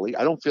play poorly.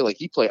 I don't feel like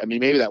he played. I mean,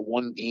 maybe that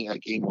one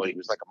game where he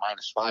was like a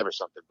 -5 or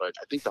something, but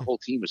I think the whole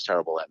team was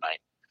terrible that night.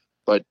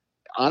 But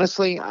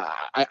honestly,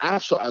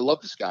 I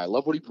love this guy. I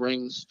love what he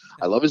brings.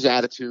 I love his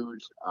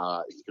attitude.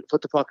 He can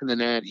put the puck in the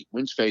net. He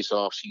wins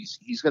faceoffs.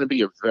 He's going to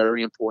be a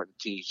very important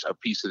piece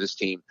of this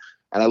team.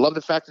 And I love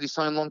the fact that he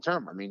signed long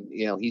term. I mean,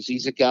 you know,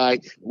 he's a guy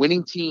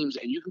winning teams,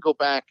 and you can go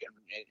back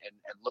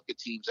and look at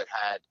teams that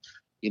had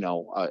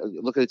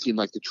Look at a team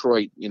like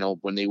Detroit,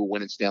 when they were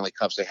winning Stanley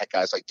Cups, they had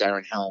guys like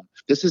Darren Helm.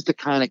 This is the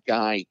kind of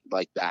guy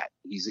like that.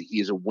 He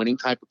is a winning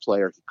type of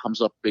player. He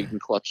comes up big in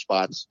clutch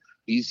spots.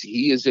 I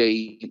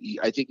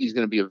think he's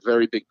going to be a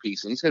very big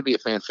piece, and he's going to be a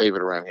fan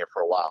favorite around here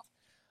for a while.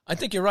 I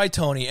think you're right,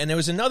 Tony. And there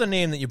was another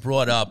name that you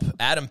brought up,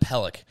 Adam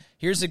Pelech.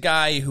 Here's a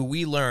guy who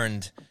we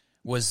learned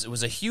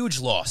was a huge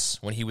loss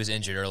when he was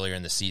injured earlier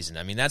in the season.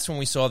 I mean, that's when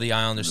we saw the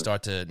Islanders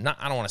start to,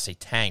 I don't want to say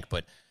tank,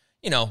 but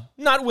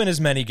not win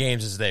as many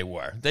games as they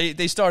were.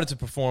 They started to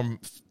perform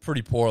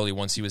pretty poorly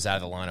once he was out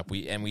of the lineup.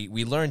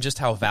 We learned just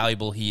how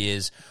valuable he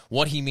is,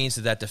 what he means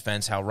to that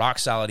defense, how rock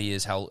solid he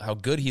is, how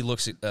good he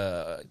looks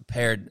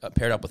paired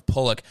up with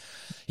Pulock.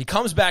 He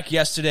comes back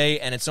yesterday,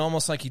 and it's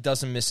almost like he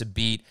doesn't miss a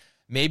beat.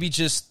 Maybe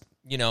just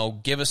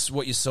give us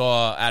what you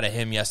saw out of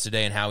him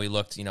yesterday and how he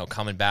looked,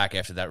 coming back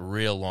after that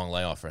real long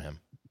layoff for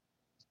him.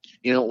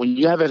 When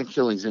you have an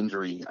Achilles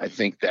injury, I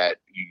think that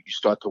you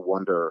start to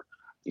wonder.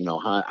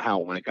 How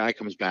when a guy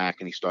comes back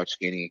and he starts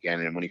skating again,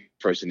 and when he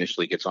first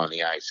initially gets on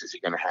the ice, is he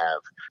going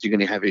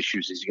to have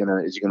issues? Is he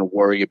going to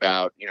worry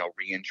about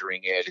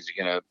re-injuring it? Is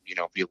he going to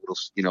be a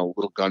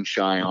little gun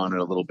shy on it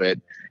a little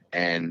bit?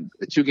 And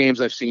the 2 games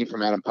I've seen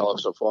from Adam Pelech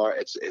so far,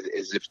 it's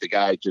as if the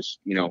guy just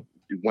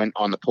went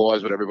on the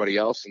pause with everybody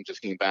else and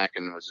just came back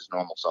and was his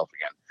normal self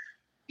again.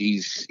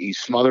 He's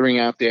smothering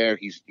out there.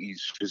 He's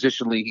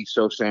positionally he's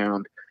so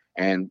sound,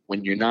 and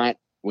when you're not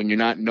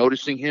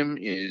noticing him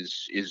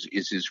is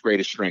his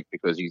greatest strength,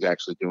 because he's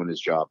actually doing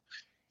his job.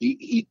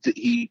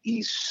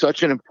 He's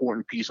such an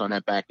important piece on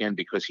that back end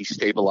because he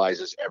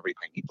stabilizes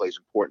everything. He plays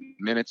important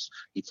minutes.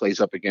 He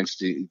plays up against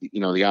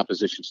the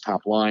opposition's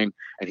top line,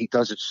 and he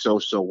does it so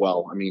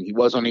well. I mean, he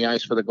was on the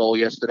ice for the goal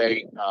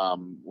yesterday.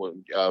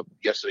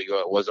 Yesterday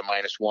it was a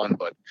 -1,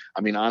 but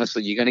I mean,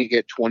 honestly, you're going to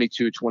get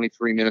 22,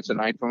 23 minutes a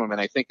night from him,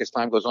 and I think as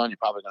time goes on, you're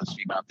probably going to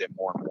see him out there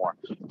more and more.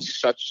 He's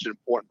such an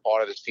important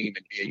part of this team,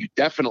 and you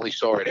definitely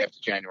saw it after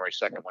January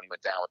 2nd when he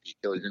went down with the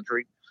Achilles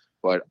injury.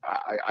 But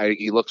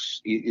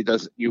he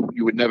does. You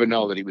would never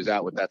know that he was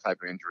out with that type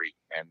of injury,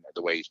 and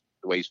the way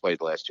he's played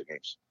the last 2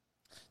 games.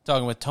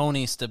 Talking with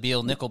Tony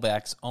Stabile,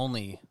 Nickelback's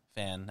only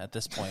fan at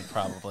this point,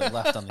 probably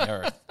left on the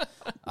earth.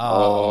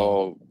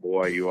 Oh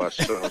boy, you are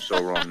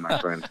so wrong, my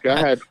friend. Go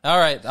ahead. All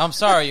right, I'm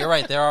sorry. You're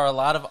right. There are a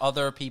lot of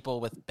other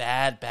people with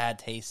bad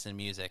taste in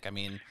music. I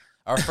mean,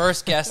 our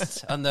first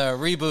guest on the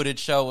rebooted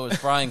show was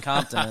Brian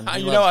Compton. And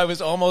I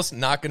was almost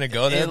not going to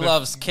go there. He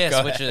loves Kiss,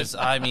 which is,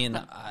 I mean,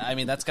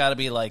 that's got to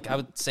be I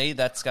would say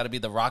that's got to be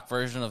the rock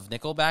version of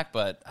Nickelback,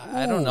 but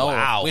I don't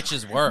know which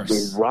is worse.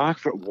 The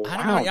rock,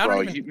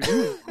 bro.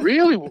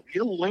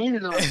 You're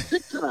landing on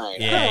thick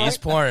tonight. Yeah, he's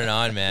pouring it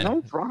on, man.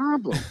 No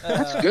problem.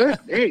 That's good.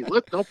 Hey,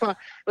 look, no problem.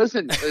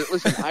 Listen.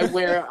 I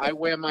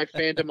wear my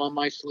fandom on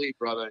my sleeve,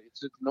 brother.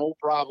 It's no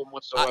problem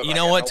whatsoever. You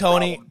know what,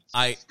 Tony?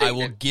 I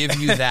will give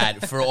you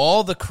that for all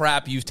the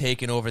crap you've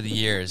taken over the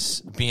years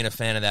being a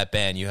fan of that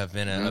band. You have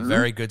been a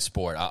very good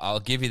sport.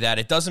 I'll give you that.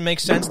 It doesn't make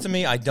sense to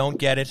me. I don't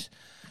get it,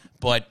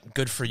 but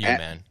good for you,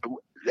 man.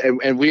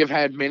 And we have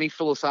had many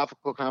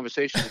philosophical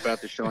conversations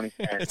about this, Shawnee.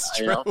 It's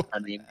true. I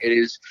mean, it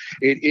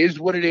is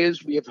what it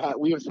is. We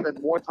have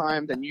spent more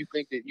time than you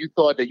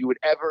thought that you would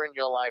ever in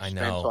your life spend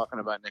talking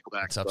about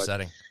Nickelback. It's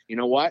upsetting. But you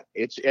know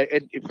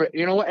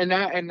what?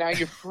 And now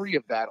you're free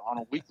of that on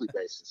a weekly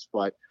basis.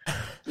 But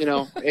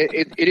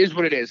it is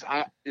what it is.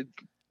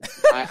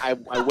 I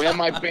wear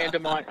my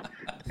fandom on.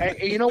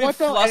 Hey, you know what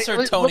though?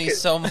 Flustered Tony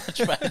so much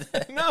by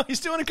that. No, he's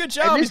doing a good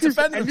job. He's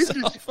defending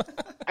himself.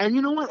 And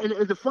you know what?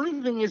 And the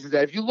funny thing is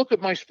that if you look at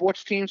my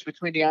sports teams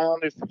between the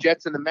Islanders, the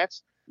Jets, and the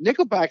Mets,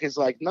 Nickelback is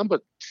like number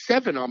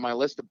 7 on my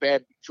list of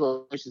bad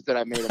choices that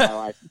I made in my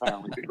life.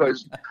 Apparently,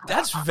 because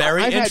that's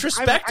very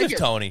introspective,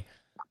 Tony.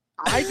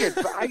 I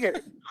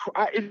get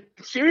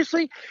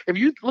seriously. If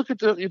you look at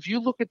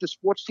the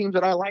sports teams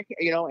that I like,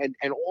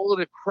 and all of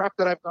the crap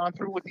that I've gone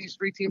through with these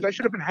 3 teams, I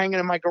should have been hanging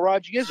in my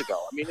garage years ago.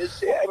 I mean,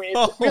 it's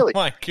really. Oh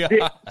my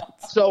God.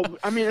 So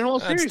I mean, in all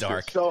That's seriousness.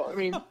 dark. So I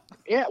mean,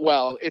 yeah.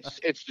 Well, it's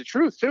the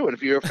truth too. And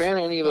if you're a fan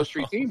of any of those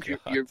 3 teams,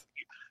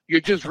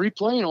 you're just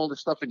replaying all the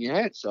stuff in your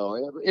head.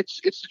 So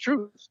it's the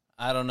truth.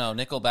 I don't know.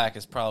 Nickelback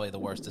is probably the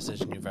worst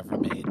decision you've ever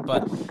made.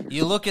 But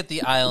you look at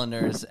the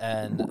Islanders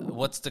and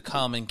what's to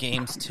come in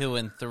games 2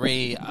 and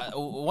 3.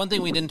 One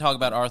thing we didn't talk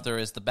about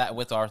is the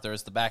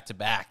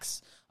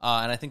back-to-backs.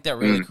 And I think that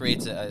really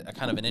creates a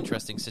kind of an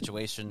interesting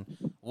situation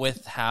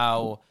with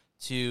how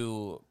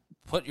to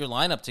put your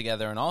lineup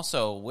together and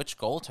also which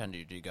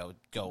goaltender do you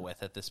go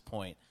with at this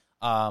point.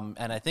 And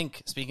I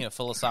think, speaking of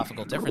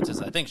philosophical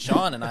differences, I think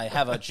Sean and I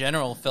have a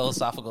general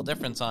philosophical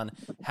difference on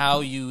how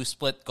you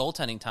split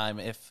goaltending time.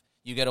 If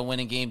you get a win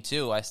in game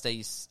 2, I say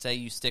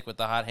you stick with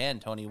the hot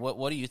hand, Tony.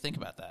 What do you think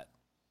about that?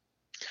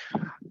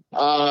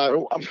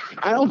 I'm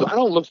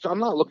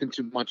not looking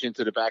too much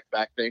into the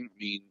back-to-back thing. I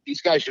mean, these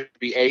guys should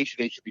be aged.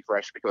 They should be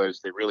fresh because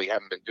they really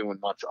haven't been doing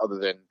much other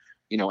than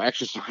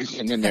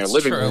exercising in their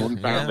living room,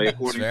 apparently,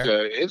 according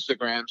to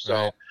Instagram. So.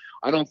 Right.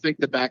 I don't think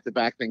the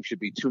back-to-back thing should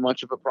be too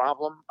much of a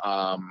problem.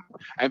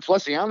 And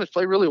plus, the Islanders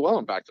play really well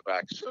in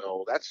back-to-back,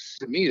 so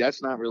to me,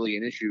 that's not really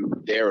an issue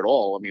there at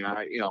all. I mean,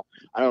 I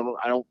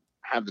don't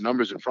have the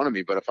numbers in front of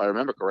me, but if I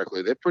remember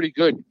correctly, they're pretty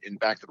good in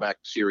back-to-back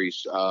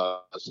series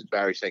since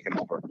Barry's taken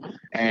over.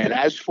 And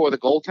as for the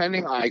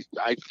goaltending,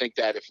 I think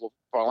that if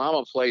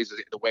Varlamov plays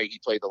the way he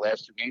played the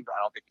last two games,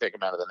 I don't think take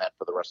him out of the net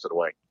for the rest of the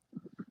way.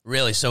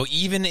 Really? So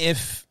even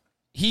if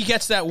he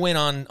gets that win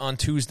on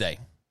Tuesday,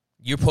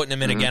 you're putting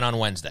him in again on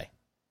Wednesday?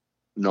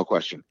 No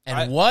question.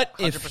 And what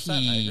if 100%, I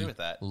he agree with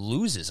that.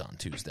 loses on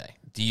Tuesday?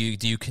 Do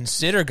you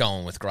consider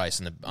going with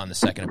Greiss on the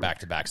second of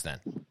back-to-backs then?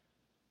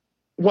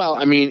 Well,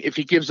 I mean, if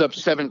he gives up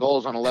 7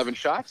 goals on 11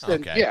 shots,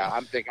 then Okay. yeah,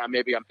 I'm thinking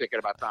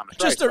about Thomas.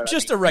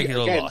 Just a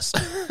regular loss.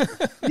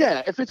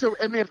 Yeah, if they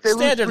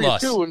Standard lose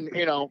 3-2, loss.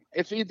 and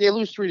if they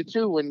lose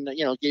 3-2,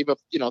 and gave up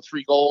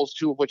 3 goals,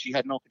 2 of which he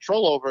had no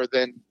control over,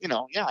 then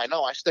yeah, I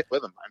know I stick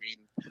with him. I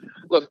mean,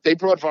 look, they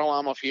brought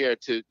Varlamov here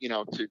to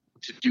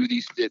do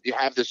these, to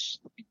have this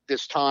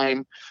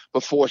time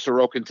before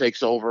Sorokin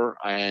takes over,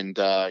 and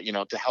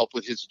to help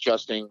with his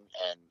adjusting.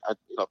 And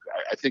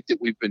I think that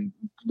we've been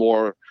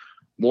more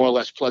or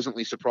less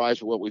pleasantly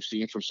surprised with what we've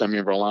seen from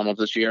Semyon Varlamov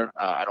this year.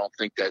 I don't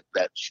think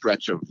that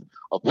stretch of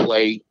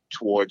play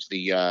towards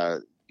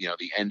the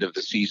the end of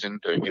the season,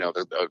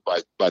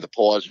 by the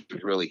pause,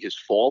 was really his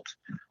fault.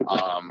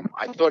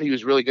 I thought he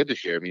was really good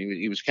this year. I mean,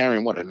 he was carrying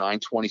a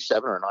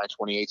 927 or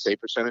 928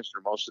 save percentage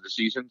for most of the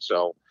season.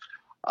 So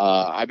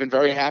I've been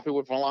very happy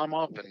with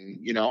Varlamov,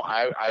 and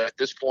I at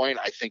this point,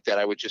 I think that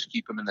I would just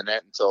keep him in the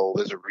net until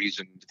there's a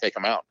reason to take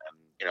him out. And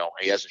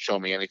he hasn't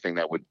shown me anything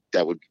that would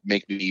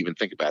make me even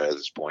think about it at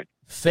this point.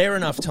 Fair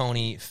enough,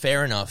 Tony.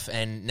 Fair enough.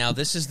 And now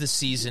this is the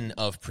season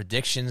of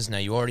predictions. Now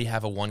you already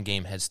have a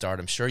 1-game head start.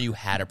 I'm sure you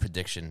had a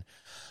prediction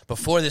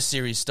before this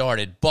series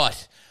started.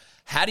 But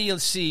how do you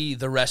see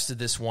the rest of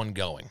this one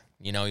going?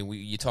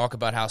 You talk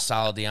about how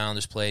solid the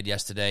Islanders played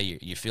yesterday.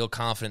 You feel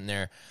confident in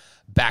their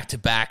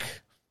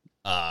back-to-back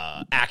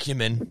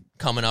acumen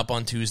coming up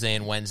on Tuesday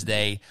and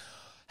Wednesday.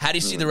 How do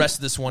you see the rest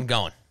of this one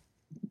going?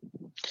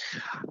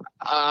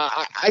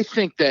 I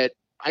think that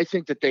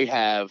they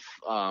have.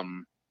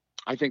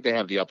 I think they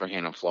have the upper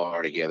hand on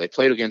Florida here. They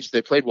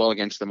played well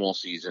against them all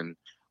season.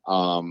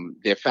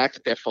 The fact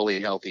that they're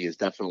fully healthy is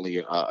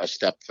definitely a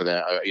step for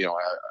them.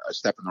 A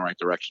step in the right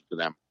direction for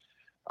them.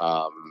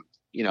 I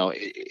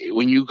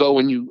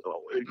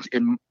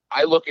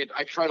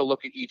try to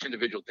look at each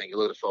individual thing. You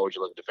look at forwards,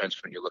 you look at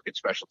defensemen, you look at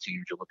special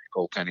teams, you look at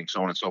goaltending,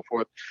 so on and so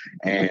forth.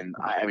 And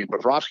I mean,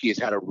 Bobrovsky has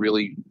had a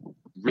really,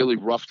 really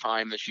rough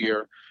time this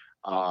year.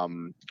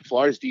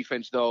 Florida's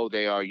defense, though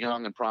they are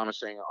young and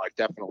promising, are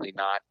definitely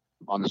not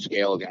on the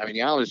scale. I mean,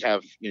 the Islanders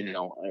have,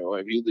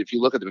 if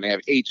you look at them, they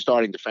have 8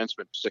 starting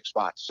defensemen, 6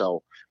 spots.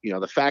 So,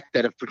 the fact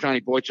that if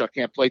Petrani Boychuk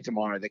can't play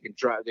tomorrow, they can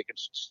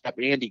step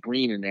Andy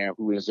Green in there,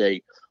 who was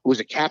a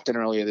captain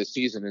earlier this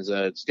season, is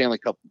a Stanley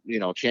Cup,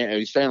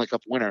 Stanley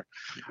Cup winner.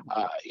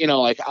 In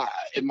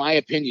my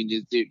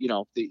opinion,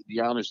 the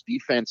Islanders'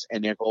 defense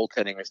and their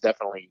goaltending is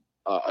definitely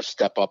a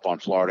step up on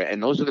Florida,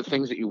 and those are the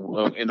things that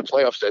you in the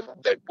playoffs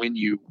that win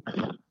you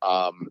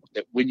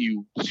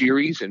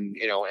series, and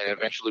and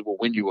eventually will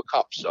win you a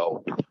cup.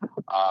 So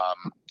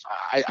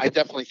I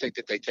definitely think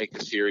that they take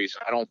the series.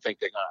 I don't think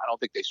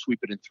they sweep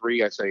it in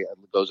 3. I say it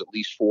goes at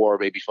least 4,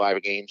 maybe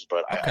 5 games.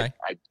 But okay.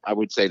 I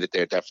would say that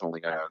they're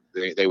definitely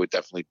they would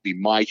definitely be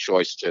my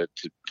choice to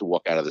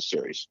walk out of the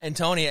series. And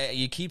Tony,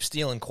 you keep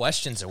stealing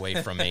questions away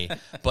from me,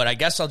 but I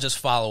guess I'll just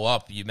follow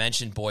up. You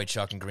mentioned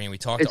Boychuk and Green. We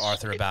talked to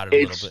Arthur about it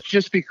a little bit.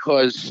 Just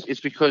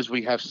because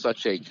we have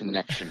such a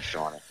connection,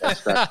 Sean.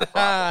 That's the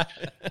problem.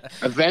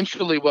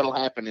 Eventually, what'll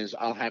happen is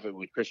I'll have it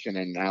with Christian,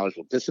 and ours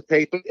will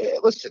dissipate. But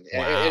listen,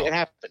 Wow. it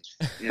happens,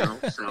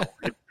 So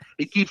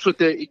he keeps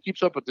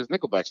up with this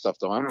Nickelback stuff,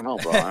 though. I don't know,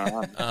 bro. Oh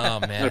man, I'm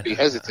gonna be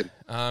hesitant.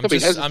 I'm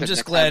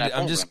just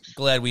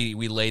glad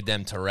we laid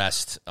them to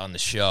rest on the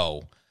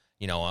show.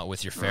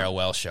 With your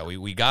farewell show,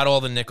 we got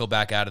all the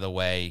Nickelback out of the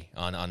way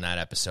on that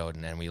episode,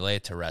 and then we lay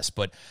it to rest.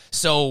 But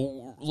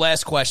so,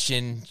 last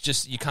question,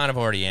 just you kind of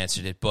already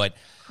answered it, but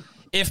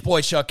if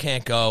Boychuk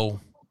can't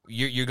go,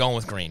 you're going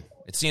with Green.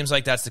 It seems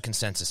like that's the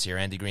consensus here.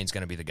 Andy Green's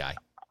going to be the guy.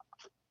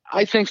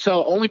 I think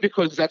so, only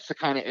because that's the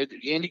kind of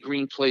Andy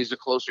Green plays a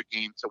closer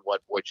game to what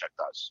Boychuk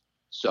does.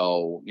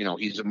 So,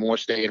 he's a more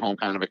stay-at-home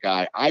kind of a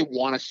guy. I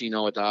want to see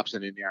Noah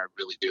Dobson in there. I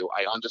really do.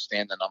 I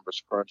understand the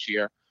numbers crunch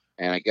here.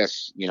 And I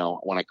guess,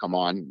 when I come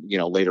on,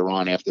 later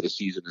on after the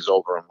season is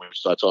over and we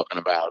start talking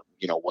about,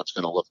 what's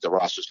going to look, the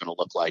roster's going to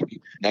look like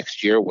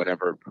next year,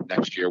 whatever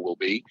next year will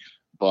be.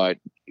 But,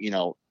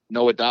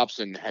 Noah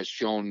Dobson has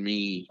shown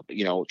me,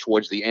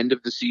 towards the end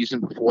of the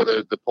season before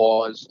the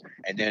pause,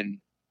 and then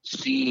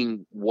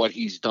seeing what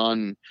he's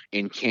done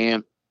in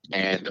camp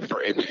and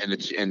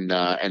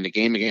the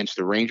game against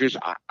the Rangers,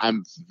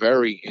 I'm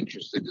very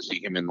interested to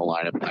see him in the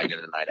lineup night in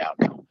and night out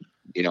now.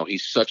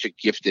 He's such a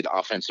gifted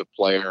offensive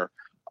player.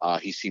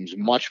 He seems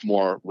much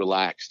more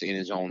relaxed in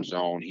his own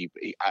zone.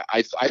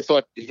 I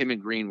thought him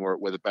and Green were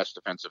the best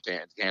defensive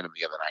tandem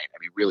the other night. I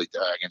mean, really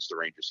against the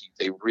Rangers,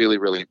 they really,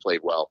 really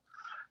played well.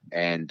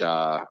 And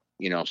but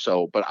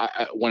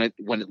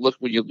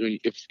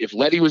if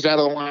Leddy was out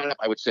of the lineup,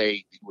 I would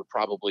say he would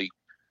probably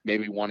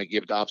maybe want to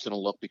give Dobson a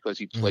look because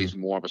he plays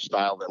more of a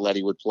style that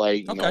Leddy would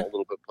play. A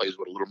little bit plays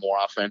with a little more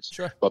offense.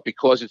 Sure. But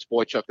because it's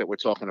Boychuk that we're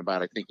talking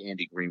about, I think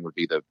Andy Green would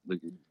be the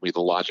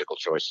logical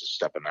choice to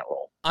step in that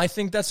role. I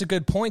think that's a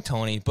good point,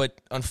 Tony.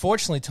 But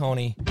unfortunately,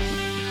 Tony,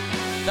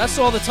 that's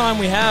all the time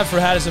we have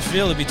for How Does It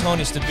Feel to be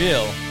Tony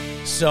Stabile.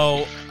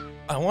 So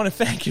I want to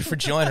thank you for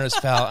joining us,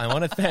 pal. I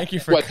want to thank you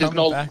for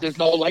coming back. There's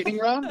no lightning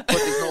round?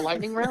 There's no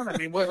lightning round? I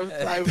mean,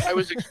 I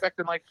was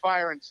expecting like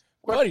fire and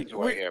buddy,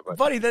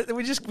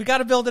 we got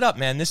to build it up,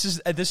 man. This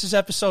is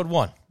episode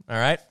 1, all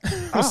right?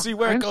 We'll see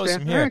where it goes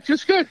from here. All right,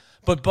 just good.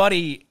 But,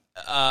 buddy,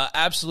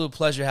 absolute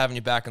pleasure having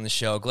you back on the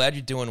show. Glad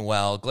you're doing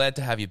well. Glad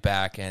to have you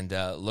back, and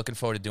looking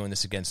forward to doing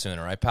this again soon,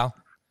 all right, pal?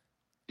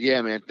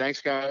 Yeah, man.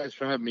 Thanks, guys,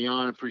 for having me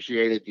on.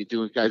 Appreciate it.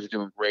 You guys are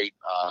doing great.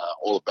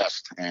 All the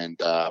best, and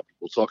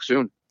we'll talk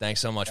soon.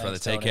 Thanks so much, brother.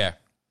 Take care.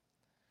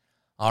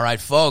 All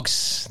right,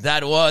 folks,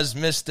 that was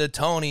Mr.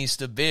 Tony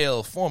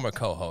Stabile, former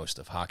co-host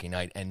of Hockey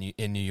Night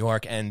in New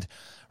York and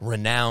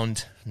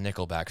renowned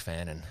Nickelback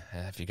fan. And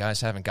if you guys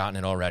haven't gotten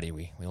it already,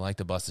 we like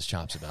to bust his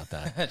chops about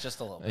that.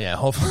 Just a little bit. Yeah,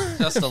 hopefully.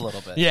 Just a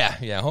little bit.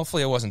 Yeah.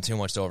 Hopefully it wasn't too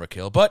much to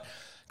overkill. But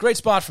great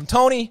spot from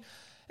Tony,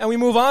 and we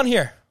move on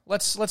here.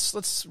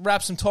 Let's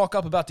wrap some talk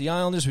up about the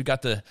Islanders. We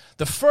got the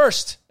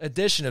first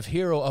edition of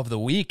Hero of the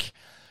Week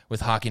with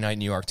Hockey Night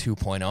New York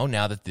 2.0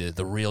 now that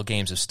the real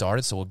games have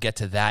started. So we'll get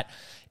to that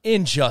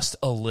in just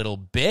a little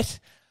bit.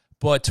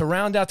 But to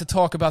round out the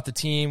talk about the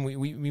team,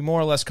 we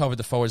more or less covered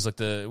the forwards. We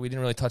didn't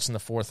really touch on the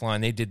fourth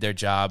line. They did their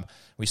job.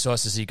 We saw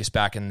Cizikas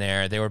back in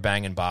there. They were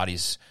banging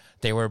bodies.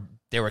 They were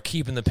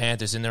keeping the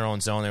Panthers in their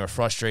own zone. They were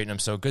frustrating them.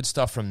 So good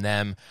stuff from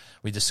them.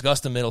 We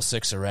discussed the middle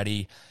six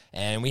already.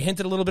 And we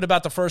hinted a little bit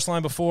about the first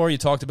line before. You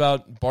talked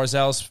about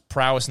Barzal's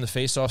prowess in the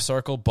faceoff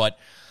circle, but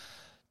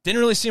didn't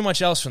really see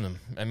much else from them.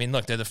 I mean,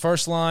 look, they're the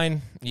first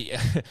line.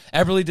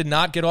 Eberle did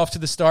not get off to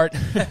the start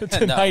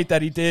tonight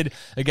that he did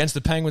against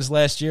the Penguins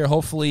last year.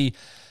 Hopefully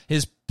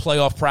his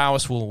playoff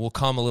prowess will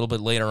come a little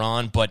bit later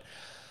on. But,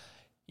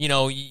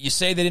 you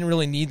say they didn't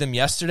really need them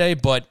yesterday,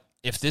 but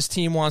if this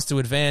team wants to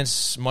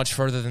advance much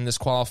further than this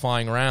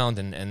qualifying round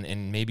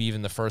and maybe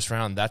even the first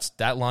round,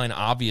 that line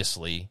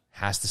obviously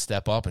has to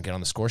step up and get on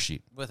the score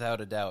sheet. Without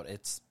a doubt.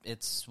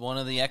 It's one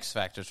of the X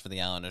factors for the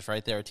Islanders,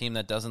 right? They're a team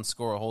that doesn't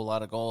score a whole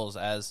lot of goals.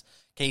 As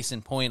case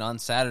in point on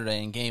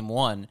Saturday in Game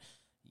 1,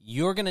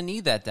 you're going to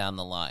need that down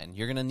the line.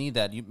 You're going to need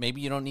that.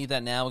 Maybe you don't need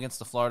that now against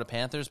the Florida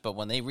Panthers, but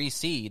when they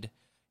reseed,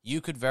 you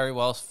could very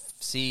well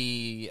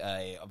see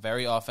a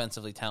very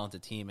offensively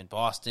talented team in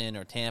Boston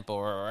or Tampa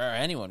or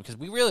anyone, because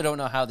we really don't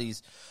know how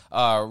these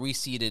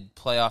reseeded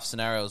playoff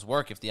scenarios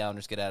work if the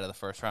Islanders get out of the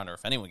first round, or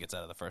if anyone gets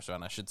out of the first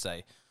round, I should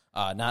say.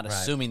 Not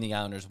assuming the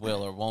Islanders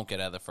will or won't get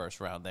out of the first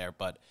round there,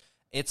 but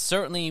it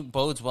certainly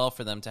bodes well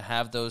for them to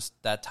have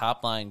that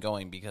top line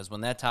going, because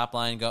when that top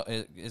line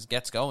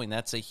gets going,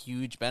 that's a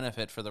huge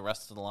benefit for the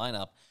rest of the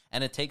lineup,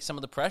 and it takes some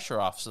of the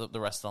pressure off the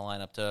rest of the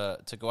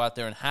lineup to go out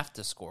there and have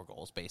to score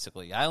goals.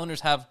 Basically, the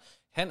Islanders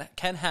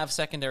can have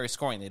secondary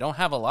scoring. They don't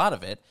have a lot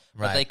of it,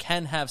 but they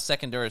can have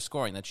secondary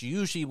scoring. That's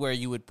usually where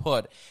you would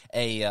put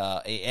a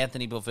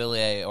Anthony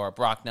Beauvillier or a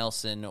Brock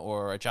Nelson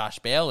or a Josh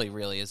Bailey.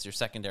 Really, is your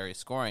secondary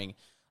scoring.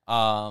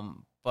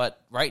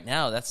 But right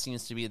now, that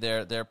seems to be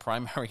their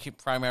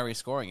primary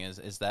scoring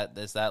is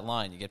that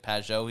line. You get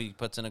Pajot, he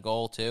puts in a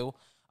goal too.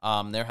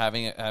 They're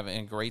having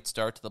a great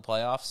start to the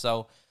playoffs.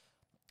 So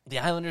the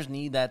Islanders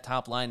need that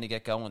top line to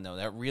get going, though.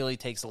 That really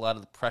takes a lot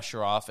of the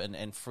pressure off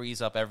and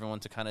frees up everyone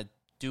to kind of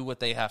do what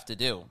they have to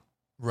do.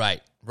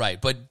 Right.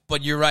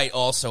 But you're right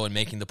also in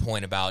making the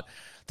point about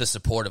the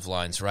supportive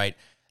lines, right?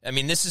 I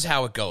mean, this is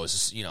how it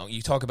goes.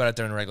 You talk about it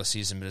during the regular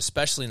season, but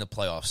especially in the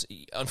playoffs.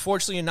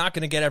 Unfortunately, you're not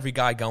going to get every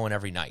guy going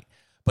every night.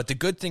 But the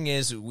good thing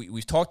is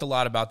we've talked a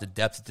lot about the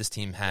depth that this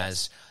team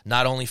has,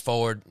 not only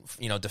forward,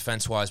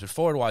 defense-wise, but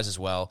forward-wise as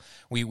well.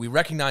 We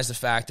recognize the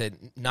fact that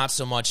not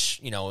so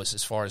much,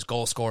 as far as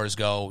goal scorers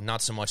go,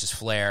 not so much as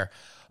flair,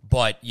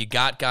 but you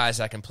got guys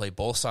that can play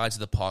both sides of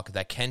the puck,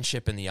 that can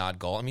chip in the odd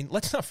goal. I mean,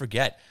 let's not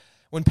forget,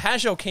 when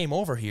Pajot came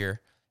over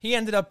here, he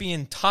ended up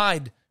being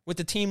tied with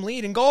the team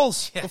lead in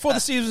goals before the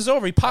season was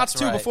over. He pots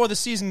two before the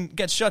season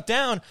gets shut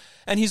down,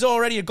 and he's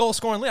already a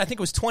goal-scoring lead. I think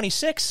it was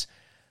 26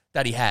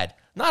 that he had.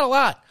 Not a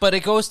lot. But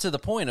it goes to the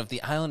point of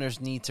the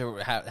Islanders need to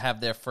have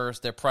their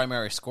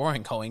primary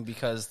scoring going,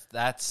 because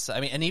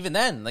and even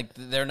then,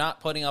 they're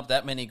not putting up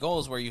that many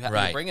goals where you have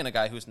to bring in a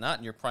guy who's not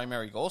in your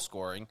primary goal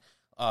scoring,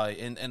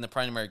 in the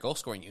primary goal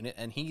scoring unit,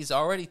 and he's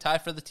already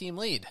tied for the team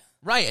lead.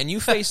 Right, and you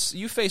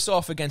face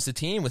off against a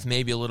team with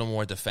maybe a little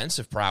more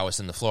defensive prowess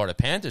than the Florida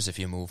Panthers if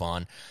you move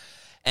on.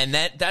 And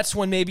that's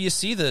when maybe you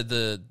see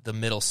the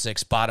middle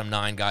six, bottom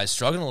nine guys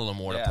struggling a little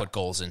more to put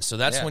goals in. So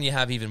that's when you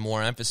have even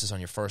more emphasis on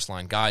your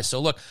first-line guys. So,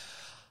 look,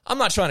 I'm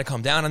not trying to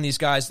come down on these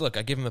guys. Look,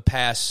 I give them a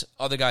pass.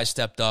 Other guys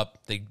stepped up.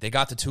 They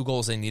got the 2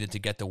 goals they needed to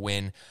get the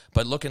win.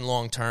 But looking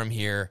long-term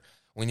here,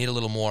 we need a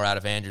little more out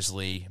of Anders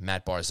Lee,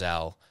 Matt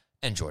Barzal,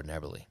 and Jordan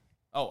Eberle.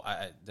 Oh,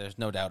 there's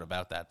no doubt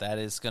about that. That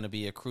is going to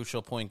be a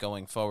crucial point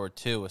going forward,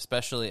 too,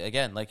 especially,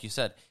 again, like you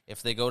said,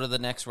 if they go to the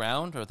next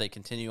round or they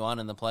continue on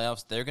in the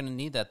playoffs, they're going to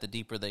need that the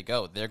deeper they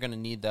go. They're going to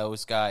need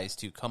those guys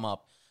to come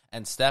up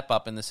and step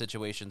up in the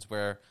situations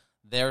where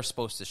they're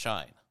supposed to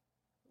shine.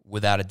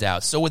 Without a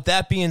doubt. So with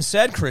that being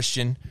said,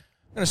 Christian,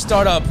 I'm going to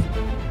start up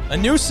a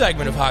new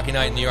segment of Hockey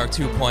Night in New York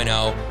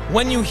 2.0.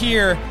 When you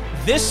hear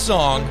this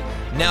song,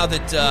 now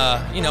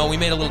that, we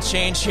made a little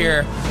change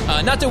here,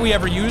 not that we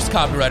ever used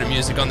copyrighted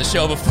music on the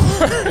show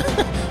before,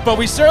 but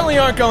we certainly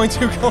aren't going to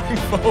going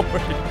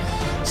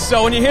forward.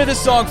 So when you hear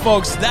this song,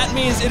 folks, that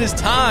means it is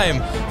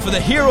time for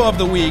the Hero of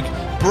the Week,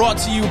 brought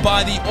to you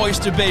by the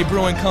Oyster Bay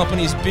Brewing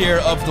Company's Beer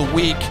of the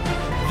Week.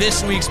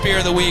 This week's Beer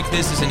of the Week,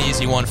 this is an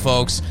easy one,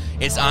 folks.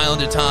 It's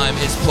Islander time,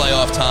 it's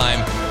playoff time.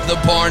 The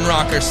Barn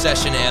Rocker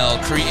Session Ale,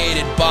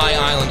 created by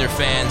Islander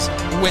fans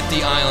with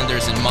the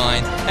Islanders in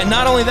mind. And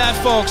not only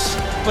that, folks,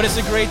 but it's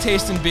a great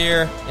tasting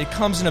beer. It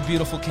comes in a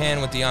beautiful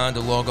can with the Islander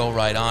logo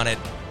right on it.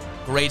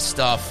 Great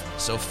stuff.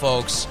 So,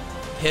 folks,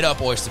 hit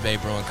up Oyster Bay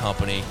Brewing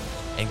Company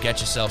and get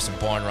yourself some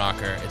Barn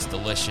Rocker. It's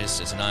delicious.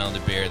 It's an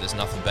Islander beer. There's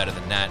nothing better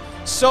than that.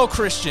 So,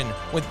 Christian,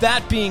 with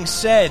that being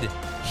said,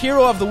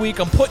 Hero of the Week,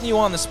 I'm putting you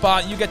on the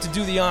spot. You get to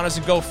do the honors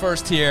and go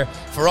first here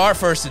for our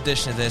first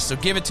edition of this. So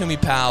give it to me,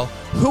 pal.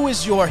 Who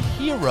is your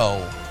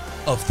Hero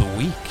of the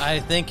Week? I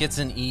think it's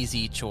an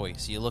easy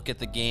choice. You look at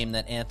the game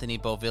that Anthony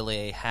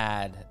Beauvillier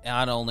had,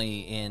 not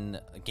only in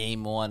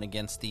Game 1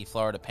 against the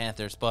Florida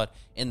Panthers, but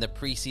in the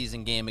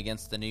preseason game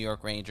against the New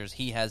York Rangers.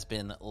 He has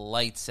been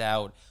lights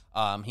out.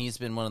 He's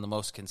been one of the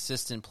most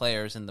consistent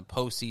players in the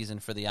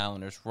postseason for the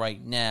Islanders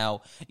right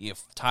now.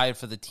 You've tied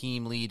for the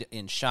team lead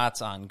in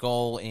shots on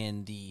goal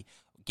in the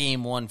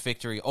Game 1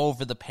 victory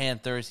over the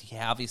Panthers. He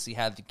obviously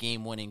had the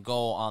game-winning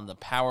goal on the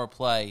power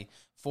play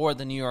for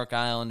the New York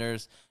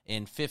Islanders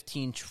in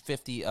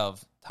 15:50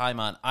 of time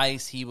on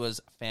ice. He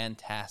was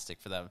fantastic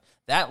for them.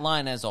 That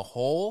line as a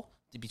whole,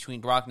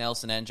 between Brock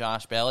Nelson and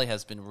Josh Bailey,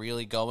 has been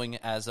really going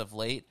as of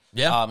late.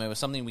 Yeah. It was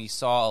something we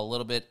saw a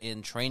little bit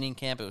in training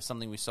camp. It was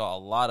something we saw a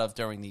lot of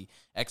during the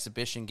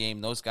exhibition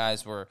game. Those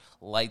guys were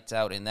lights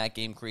out in that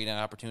game, creating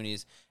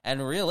opportunities.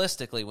 And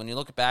realistically, when you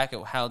look back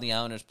at how the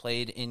Islanders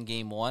played in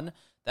Game 1,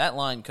 that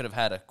line could have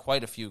had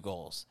quite a few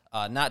goals.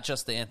 Not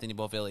just the Anthony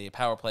Beauvillier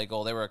power play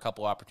goal. There were a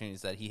couple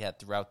opportunities that he had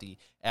throughout the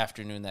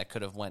afternoon that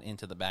could have went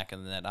into the back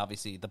of the net.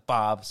 Obviously, the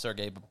Bob,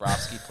 Sergei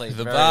Bobrovsky, played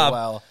very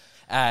well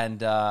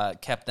and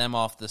kept them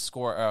off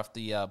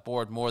the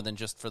board more than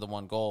just for the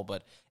one goal.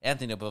 But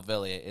Anthony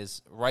Beauvillier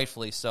is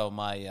rightfully so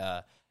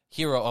my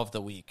Hero of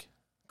the Week.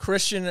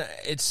 Christian,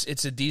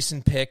 it's a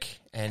decent pick,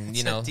 and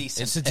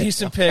it's a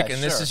decent pick,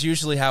 and this is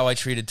usually how I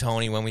treated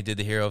Tony when we did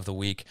the Hero of the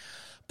Week.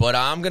 But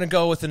I'm going to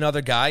go with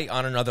another guy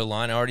on another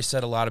line. I already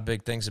said a lot of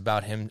big things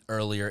about him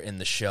earlier in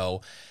the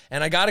show.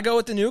 And I got to go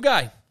with the new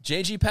guy,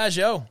 J.G.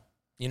 Pageau.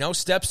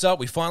 Steps up.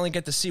 We finally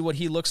get to see what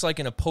he looks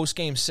like in a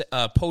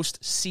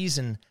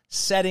postseason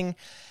setting.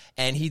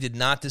 And he did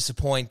not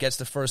disappoint. Gets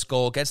the first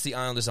goal. Gets the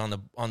Islanders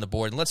on the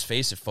board. And let's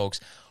face it,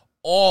 folks,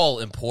 all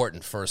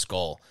important first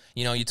goal.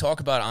 You talk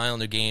about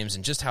Islander games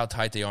and just how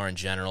tight they are in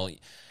general.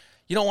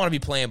 You don't want to be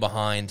playing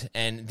behind,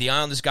 and the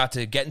Islanders got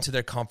to get into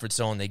their comfort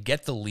zone. They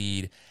get the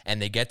lead,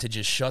 and they get to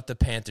just shut the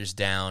Panthers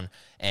down,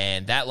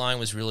 and that line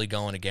was really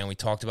going again. We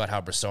talked about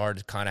how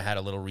Brassard kind of had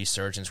a little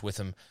resurgence with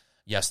him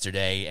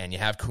yesterday, and you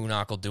have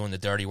Kuhnhackl doing the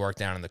dirty work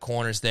down in the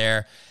corners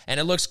there, and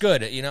it looks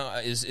good.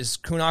 Is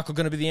Kuhnhackl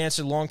going to be the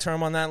answer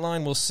long-term on that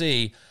line? We'll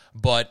see,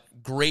 but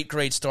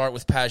great start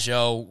with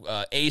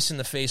Pageau. Ace in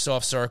the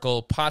face-off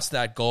circle, pots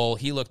that goal.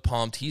 He looked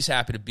pumped. He's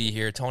happy to be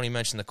here. Tony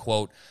mentioned the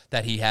quote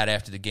that he had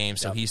after the game,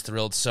 so he's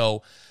thrilled.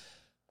 So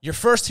your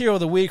first Hero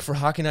of the Week for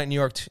Hockey Night New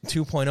York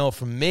 2.0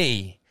 from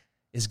me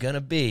is going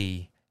to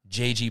be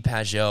J.G.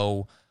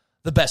 Pageau,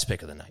 the best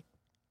pick of the night.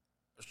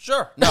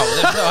 Sure.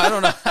 I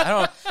don't know.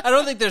 I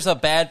don't think there's a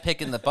bad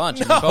pick in the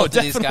bunch. Both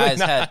of these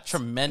guys had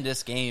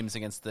tremendous games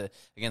against the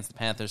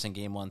Panthers in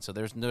Game 1, so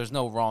there's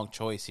no wrong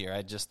choice here.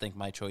 I just think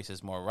my choice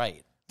is more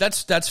right.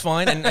 That's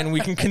fine, and we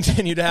can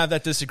continue to have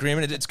that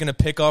disagreement. It's going to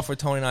pick off where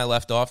Tony and I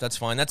left off. That's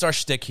fine. That's our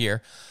shtick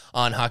here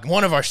on Hockey.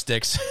 One of our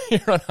sticks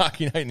here on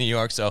Hockey Night in New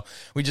York, so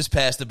we just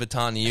passed the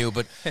baton to you.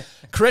 But,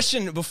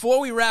 Christian, before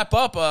we wrap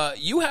up,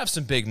 you have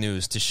some big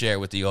news to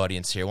share with the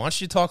audience here. Why don't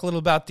you talk a little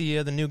about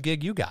the new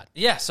gig you got?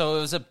 Yeah, so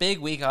it was a big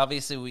week.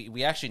 Obviously,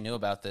 we actually knew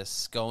about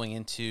this going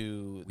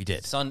into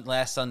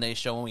last Sunday's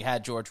show when we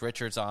had George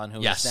Richards on,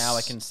 who is now,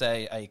 I can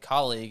say, a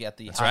colleague at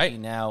the Hockey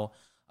Now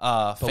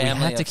but we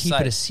had to keep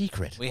it a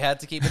secret. We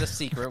had to keep it a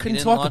secret. We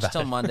didn't launch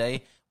until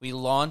Monday. We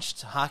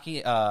launched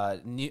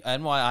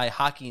NYI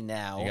Hockey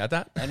Now. You got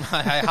that?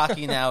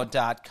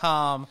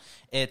 NYIHockeyNow.com.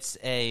 It's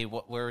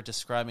what we're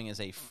describing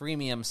as a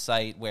freemium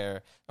site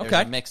where there's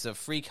a mix of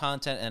free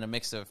content and a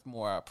mix of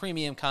more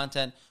premium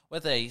content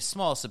with a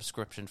small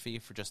subscription fee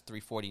for just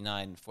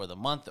 $3.49 for the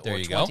month or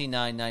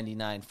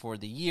 $29.99 for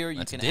the year.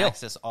 You can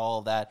access all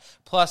of that.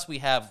 Plus, we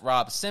have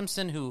Rob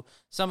Simpson, who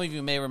some of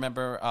you may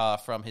remember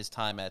from his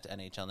time at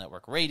NHL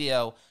Network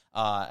Radio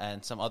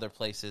and some other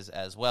places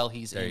as well.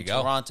 He's in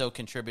Toronto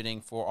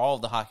contributing for all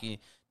of the Hockey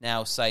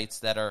now sites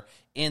that are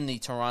in the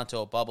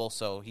Toronto bubble.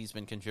 So he's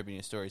been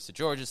contributing stories to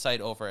Georgia's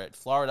site over at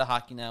Florida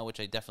Hockey Now, which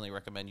I definitely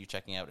recommend you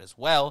checking out as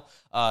well.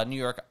 New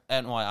York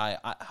NYI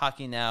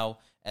Hockey Now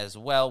as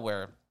well,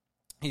 where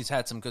he's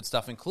had some good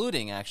stuff,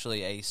 including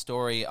actually a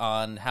story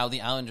on how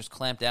the Islanders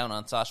clamped down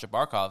on Sasha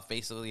Barkov,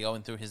 basically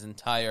going through his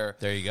entire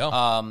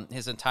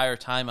his entire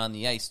time on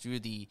the ice through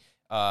the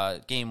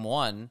game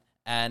one.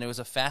 And it was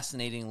a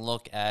fascinating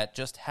look at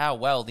just how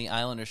well the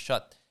Islanders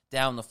shut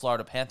down the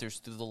Florida Panthers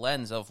through the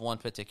lens of one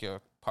particular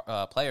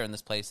player. In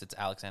this place, it's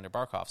Alexander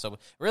Barkov. So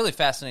really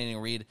fascinating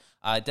read.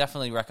 I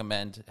definitely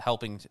recommend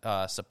helping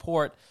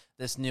support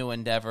this new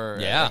endeavor.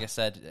 Yeah. Like I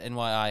said,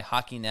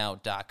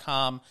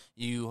 NYIHockeyNow.com.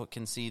 You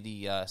can see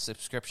the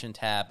subscription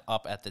tab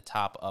up at the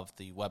top of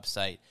the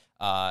website.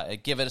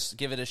 Give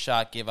it a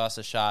shot. Give us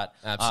a shot.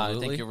 Absolutely. I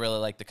think you'll really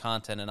like the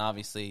content, and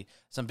obviously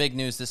some big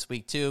news this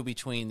week too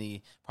between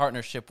the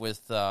partnership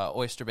with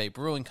Oyster Bay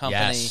Brewing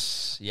Company.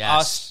 Yes.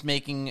 Us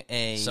making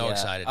So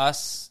excited.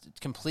 Us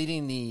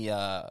completing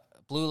the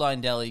Blue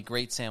Line Deli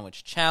Great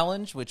Sandwich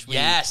Challenge, which we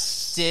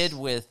did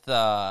with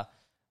a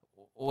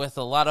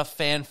lot of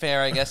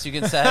fanfare, I guess you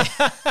can say.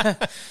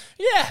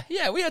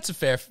 Yeah, we had some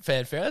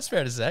fanfare. That's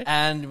fair to say.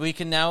 And we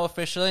can now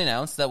officially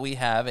announce that we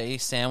have a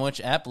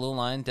sandwich at Blue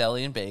Line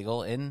Deli and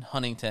Bagel in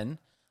Huntington.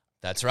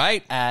 That's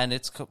right. And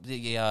it's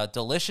the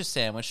delicious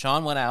sandwich.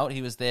 Sean went out.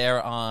 He was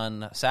there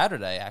on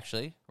Saturday,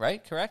 actually,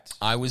 right? Correct?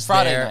 I was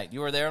Friday there. night.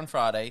 You were there on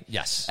Friday.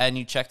 Yes. And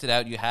you checked it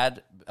out. You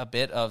had a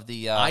bit of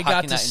the I Hockey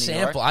got to Night in New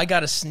York. sample. I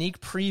got a sneak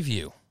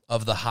preview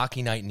of the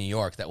Hockey Night in New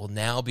York that will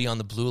now be on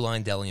the Blue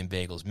Line Deli and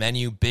Bagels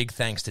menu. Big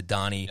thanks to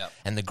Donnie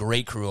and the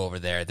great crew over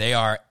there. They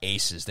are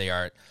aces. They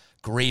are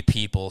great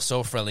people,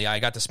 so friendly. I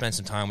got to spend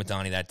some time with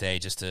Donnie that day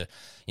just to,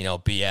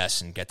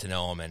 BS and get to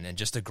know him, and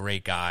just a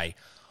great guy.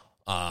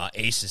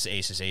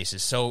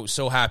 Aces.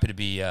 So happy to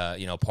be,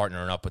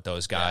 partnering up with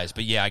those guys. Yeah.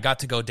 But yeah, I got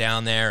to go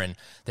down there, and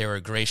they were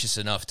gracious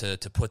enough to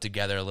put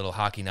together a little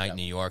Hockey Night in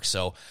New York.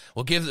 So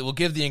we'll give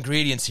the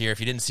ingredients here if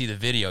you didn't see the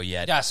video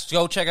yet. Yes,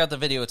 go check out the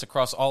video. It's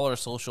across all our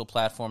social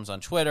platforms on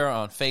Twitter,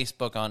 on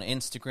Facebook, on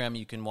Instagram.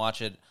 You can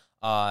watch it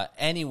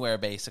anywhere,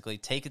 basically.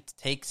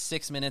 Take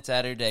 6 minutes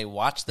out of your day.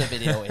 Watch the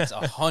video. It's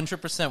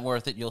 100%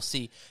 worth it. You'll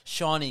see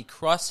Shawnee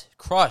crush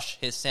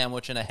his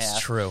sandwich and a half.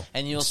 It's true.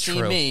 And you'll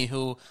see me,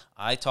 who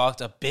I talked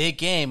a big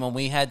game when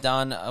we had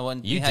Donnie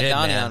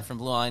on from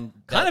Blue Line.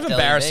 Kind of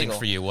embarrassing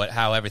for you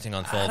how everything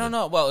unfolded. I don't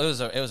know. Well,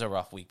 it was a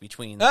rough week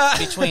between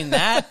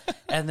that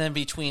and then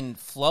between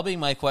flubbing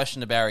my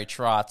question to Barry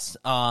Trotz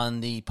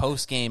on the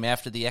post game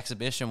after the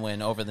exhibition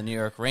win over the New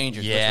York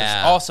Rangers, which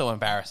was also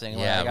embarrassing.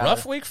 Yeah,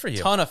 rough week for you.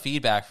 Ton of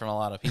feedback from a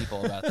lot of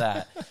people about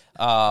that.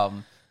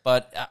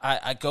 But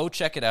I go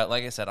check it out.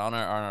 Like I said, on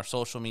our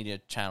social media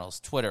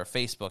channels, Twitter,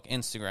 Facebook,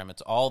 Instagram.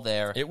 It's all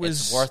there.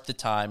 It's worth the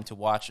time to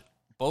watch.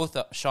 Both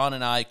Sean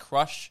and I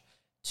crush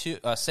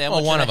a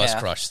sandwich. Well, one and of a us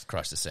half.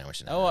 crushed the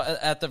sandwich.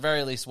 At the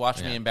very least,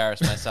 watch me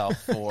embarrass myself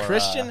for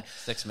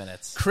 6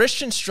 minutes.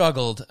 Christian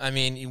struggled. I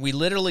mean, we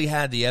literally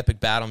had the epic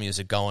battle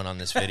music going on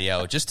this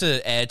video just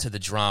to add to the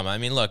drama. I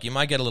mean, look, you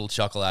might get a little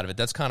chuckle out of it.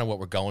 That's kind of what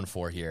we're going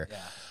for here. Yeah.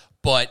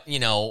 But,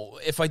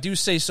 if I do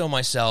say so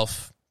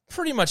myself,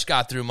 pretty much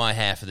got through my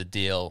half of the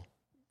deal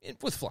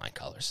with flying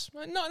colors.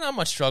 Not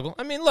much struggle.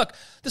 I mean, look,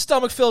 the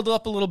stomach filled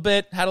up a little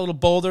bit, had a little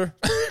boulder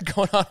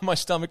going on in my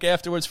stomach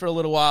afterwards for a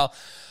little while.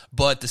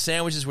 But the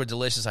sandwiches were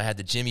delicious. I had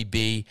the Jimmy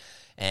B,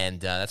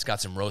 and that's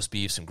got some roast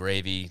beef, some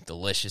gravy,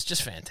 delicious,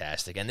 just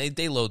fantastic. And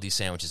they load these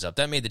sandwiches up.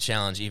 That made the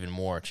challenge even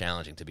more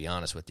challenging, to be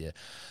honest with you.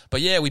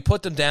 But yeah, we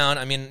put them down.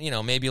 I mean,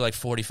 maybe like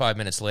 45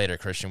 minutes later,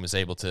 Christian was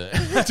able to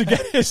to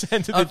get his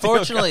end of the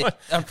deal going.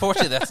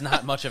 Unfortunately, that's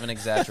not much of an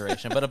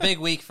exaggeration. But a big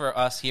week for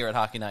us here at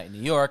Hockey Night in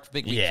New York.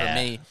 Big week for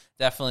me.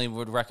 Definitely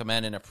would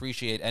recommend and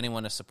appreciate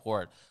anyone to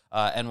support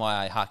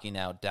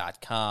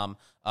NYIHockeyNow.com.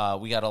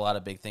 We got a lot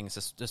of big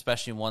things,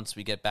 especially once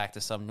we get back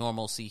to some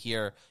normalcy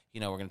here.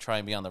 We're going to try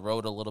and be on the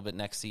road a little bit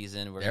next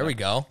season. There we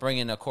go. Bring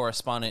in a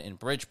correspondent in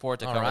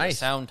Bridgeport to cover the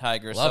Sound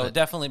Tigers. So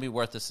definitely be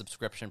worth the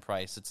subscription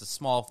price. It's a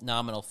small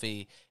nominal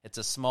fee.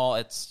 It's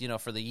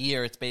for the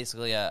year, it's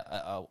basically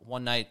a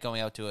one night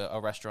going out to a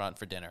restaurant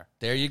for dinner.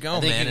 There you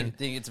go, man. I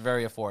think it's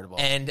very affordable.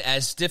 And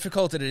as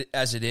difficult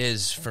as it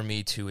is for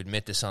me to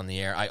admit this on the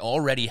air, I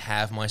already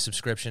have my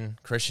subscription.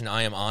 Christian,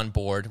 I am on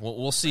board.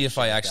 We'll see if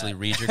I actually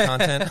read your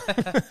content.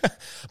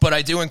 But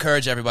I do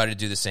encourage everybody to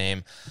do the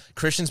same.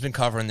 Christian's been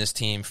covering this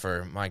team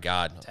for, my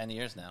God, 10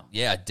 years now.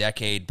 Yeah, a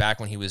decade, back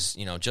when he was,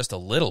 just a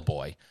little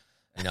boy,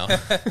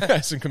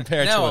 as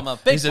compared now to I'm a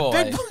big boy.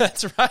 A big boy.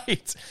 That's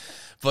right.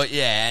 But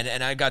yeah,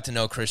 and I got to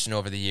know Christian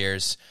over the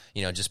years,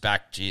 just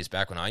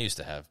back when I used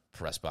to have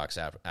press box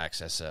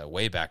access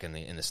way back in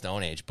the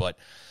Stone Age. But,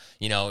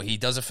 he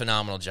does a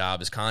phenomenal job.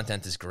 His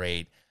content is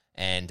great.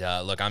 And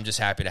look, I'm just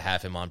happy to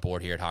have him on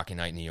board here at Hockey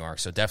Night in New York.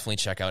 So definitely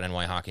check out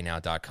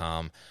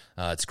nyhockeynow.com.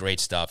 It's great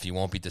stuff. You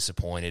won't be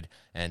disappointed,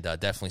 and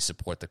definitely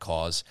support the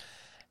cause.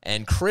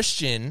 And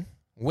Christian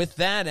with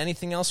that,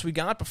 anything else we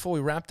got before we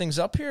wrap things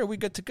up here? Are we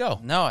good to go?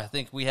 No, I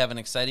think we have an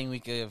exciting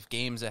week of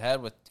games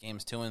ahead with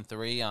games 2 and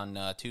 3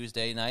 on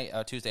Tuesday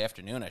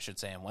afternoon, I should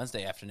say, and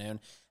Wednesday afternoon.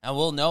 And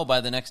we'll know by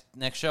the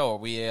next show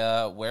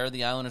where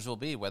the Islanders will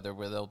be, whether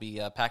they'll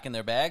be packing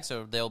their bags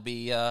or they'll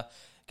be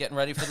getting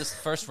ready for this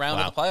first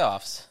round of the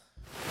playoffs.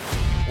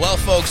 Well,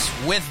 folks,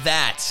 with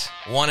that,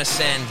 want to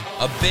send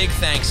a big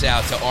thanks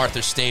out to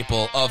Arthur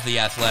Staple of The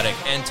Athletic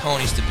and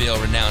Tony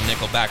Stabile, renowned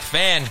Nickelback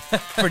fan,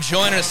 for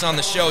joining us on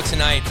the show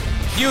tonight.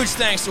 Huge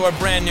thanks to our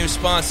brand new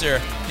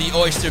sponsor, the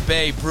Oyster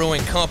Bay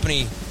Brewing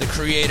Company, the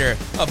creator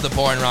of the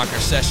Barn Rocker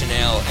Session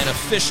Ale, an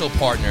official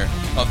partner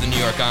of the New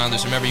York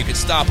Islanders. Remember, you can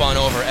stop on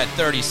over at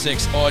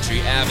 36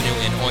 Audrey Avenue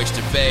in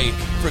Oyster Bay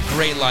for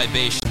great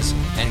libations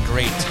and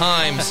great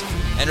times.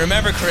 And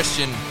remember,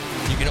 Christian,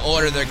 you can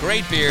order their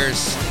great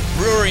beers,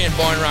 brewery and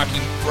Barn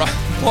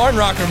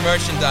Rocker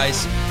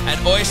merchandise at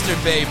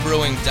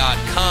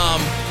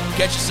oysterbaybrewing.com.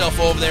 Get yourself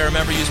over there.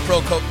 Remember, use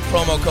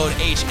promo code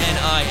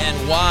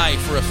HNINY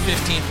for a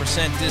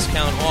 15%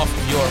 discount off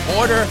of your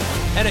order.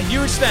 And a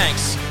huge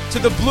thanks to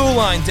the Blue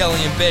Line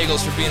Deli and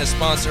Bagels for being a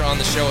sponsor on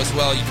the show as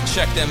well. You can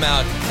check them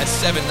out at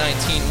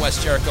 719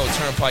 West Jericho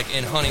Turnpike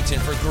in Huntington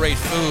for great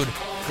food,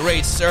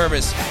 great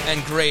service,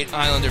 and great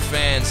Islander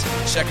fans.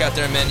 Check out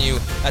their menu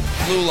at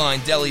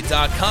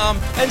BlueLineDeli.com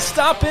and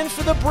stop in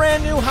for the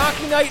brand new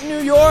Hockey Night in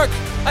New York.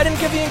 I didn't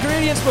give the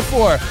ingredients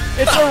before.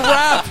 It's a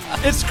wrap.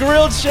 It's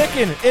grilled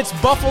chicken. It's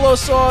buffalo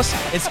sauce.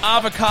 It's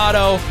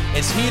avocado.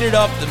 It's heated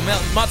up. The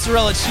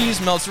mozzarella cheese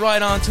melts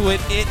right onto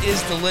it. It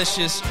is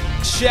delicious.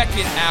 Check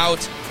it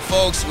out.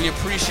 Folks, we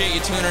appreciate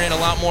you tuning in. A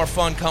lot more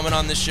fun coming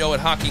on this show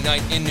at Hockey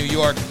Night in New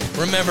York.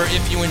 Remember,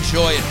 if you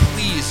enjoy it,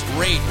 please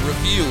rate,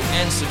 review,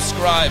 and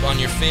subscribe on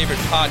your favorite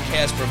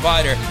podcast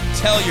provider.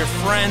 Tell your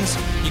friends.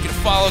 You can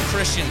follow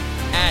Christian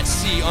at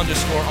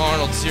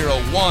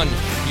C_Arnold01.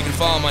 You can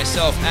follow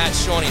myself at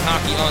Shawnee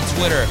Hockey on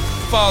Twitter.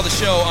 Follow the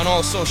show on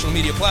all social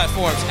media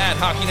platforms at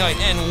Hockey Night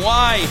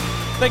NY.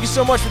 Thank you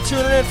so much for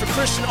tuning in. For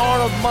Christian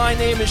Arnold, my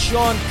name is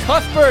Sean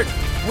Cuthbert.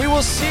 We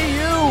will see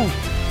you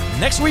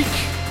next week.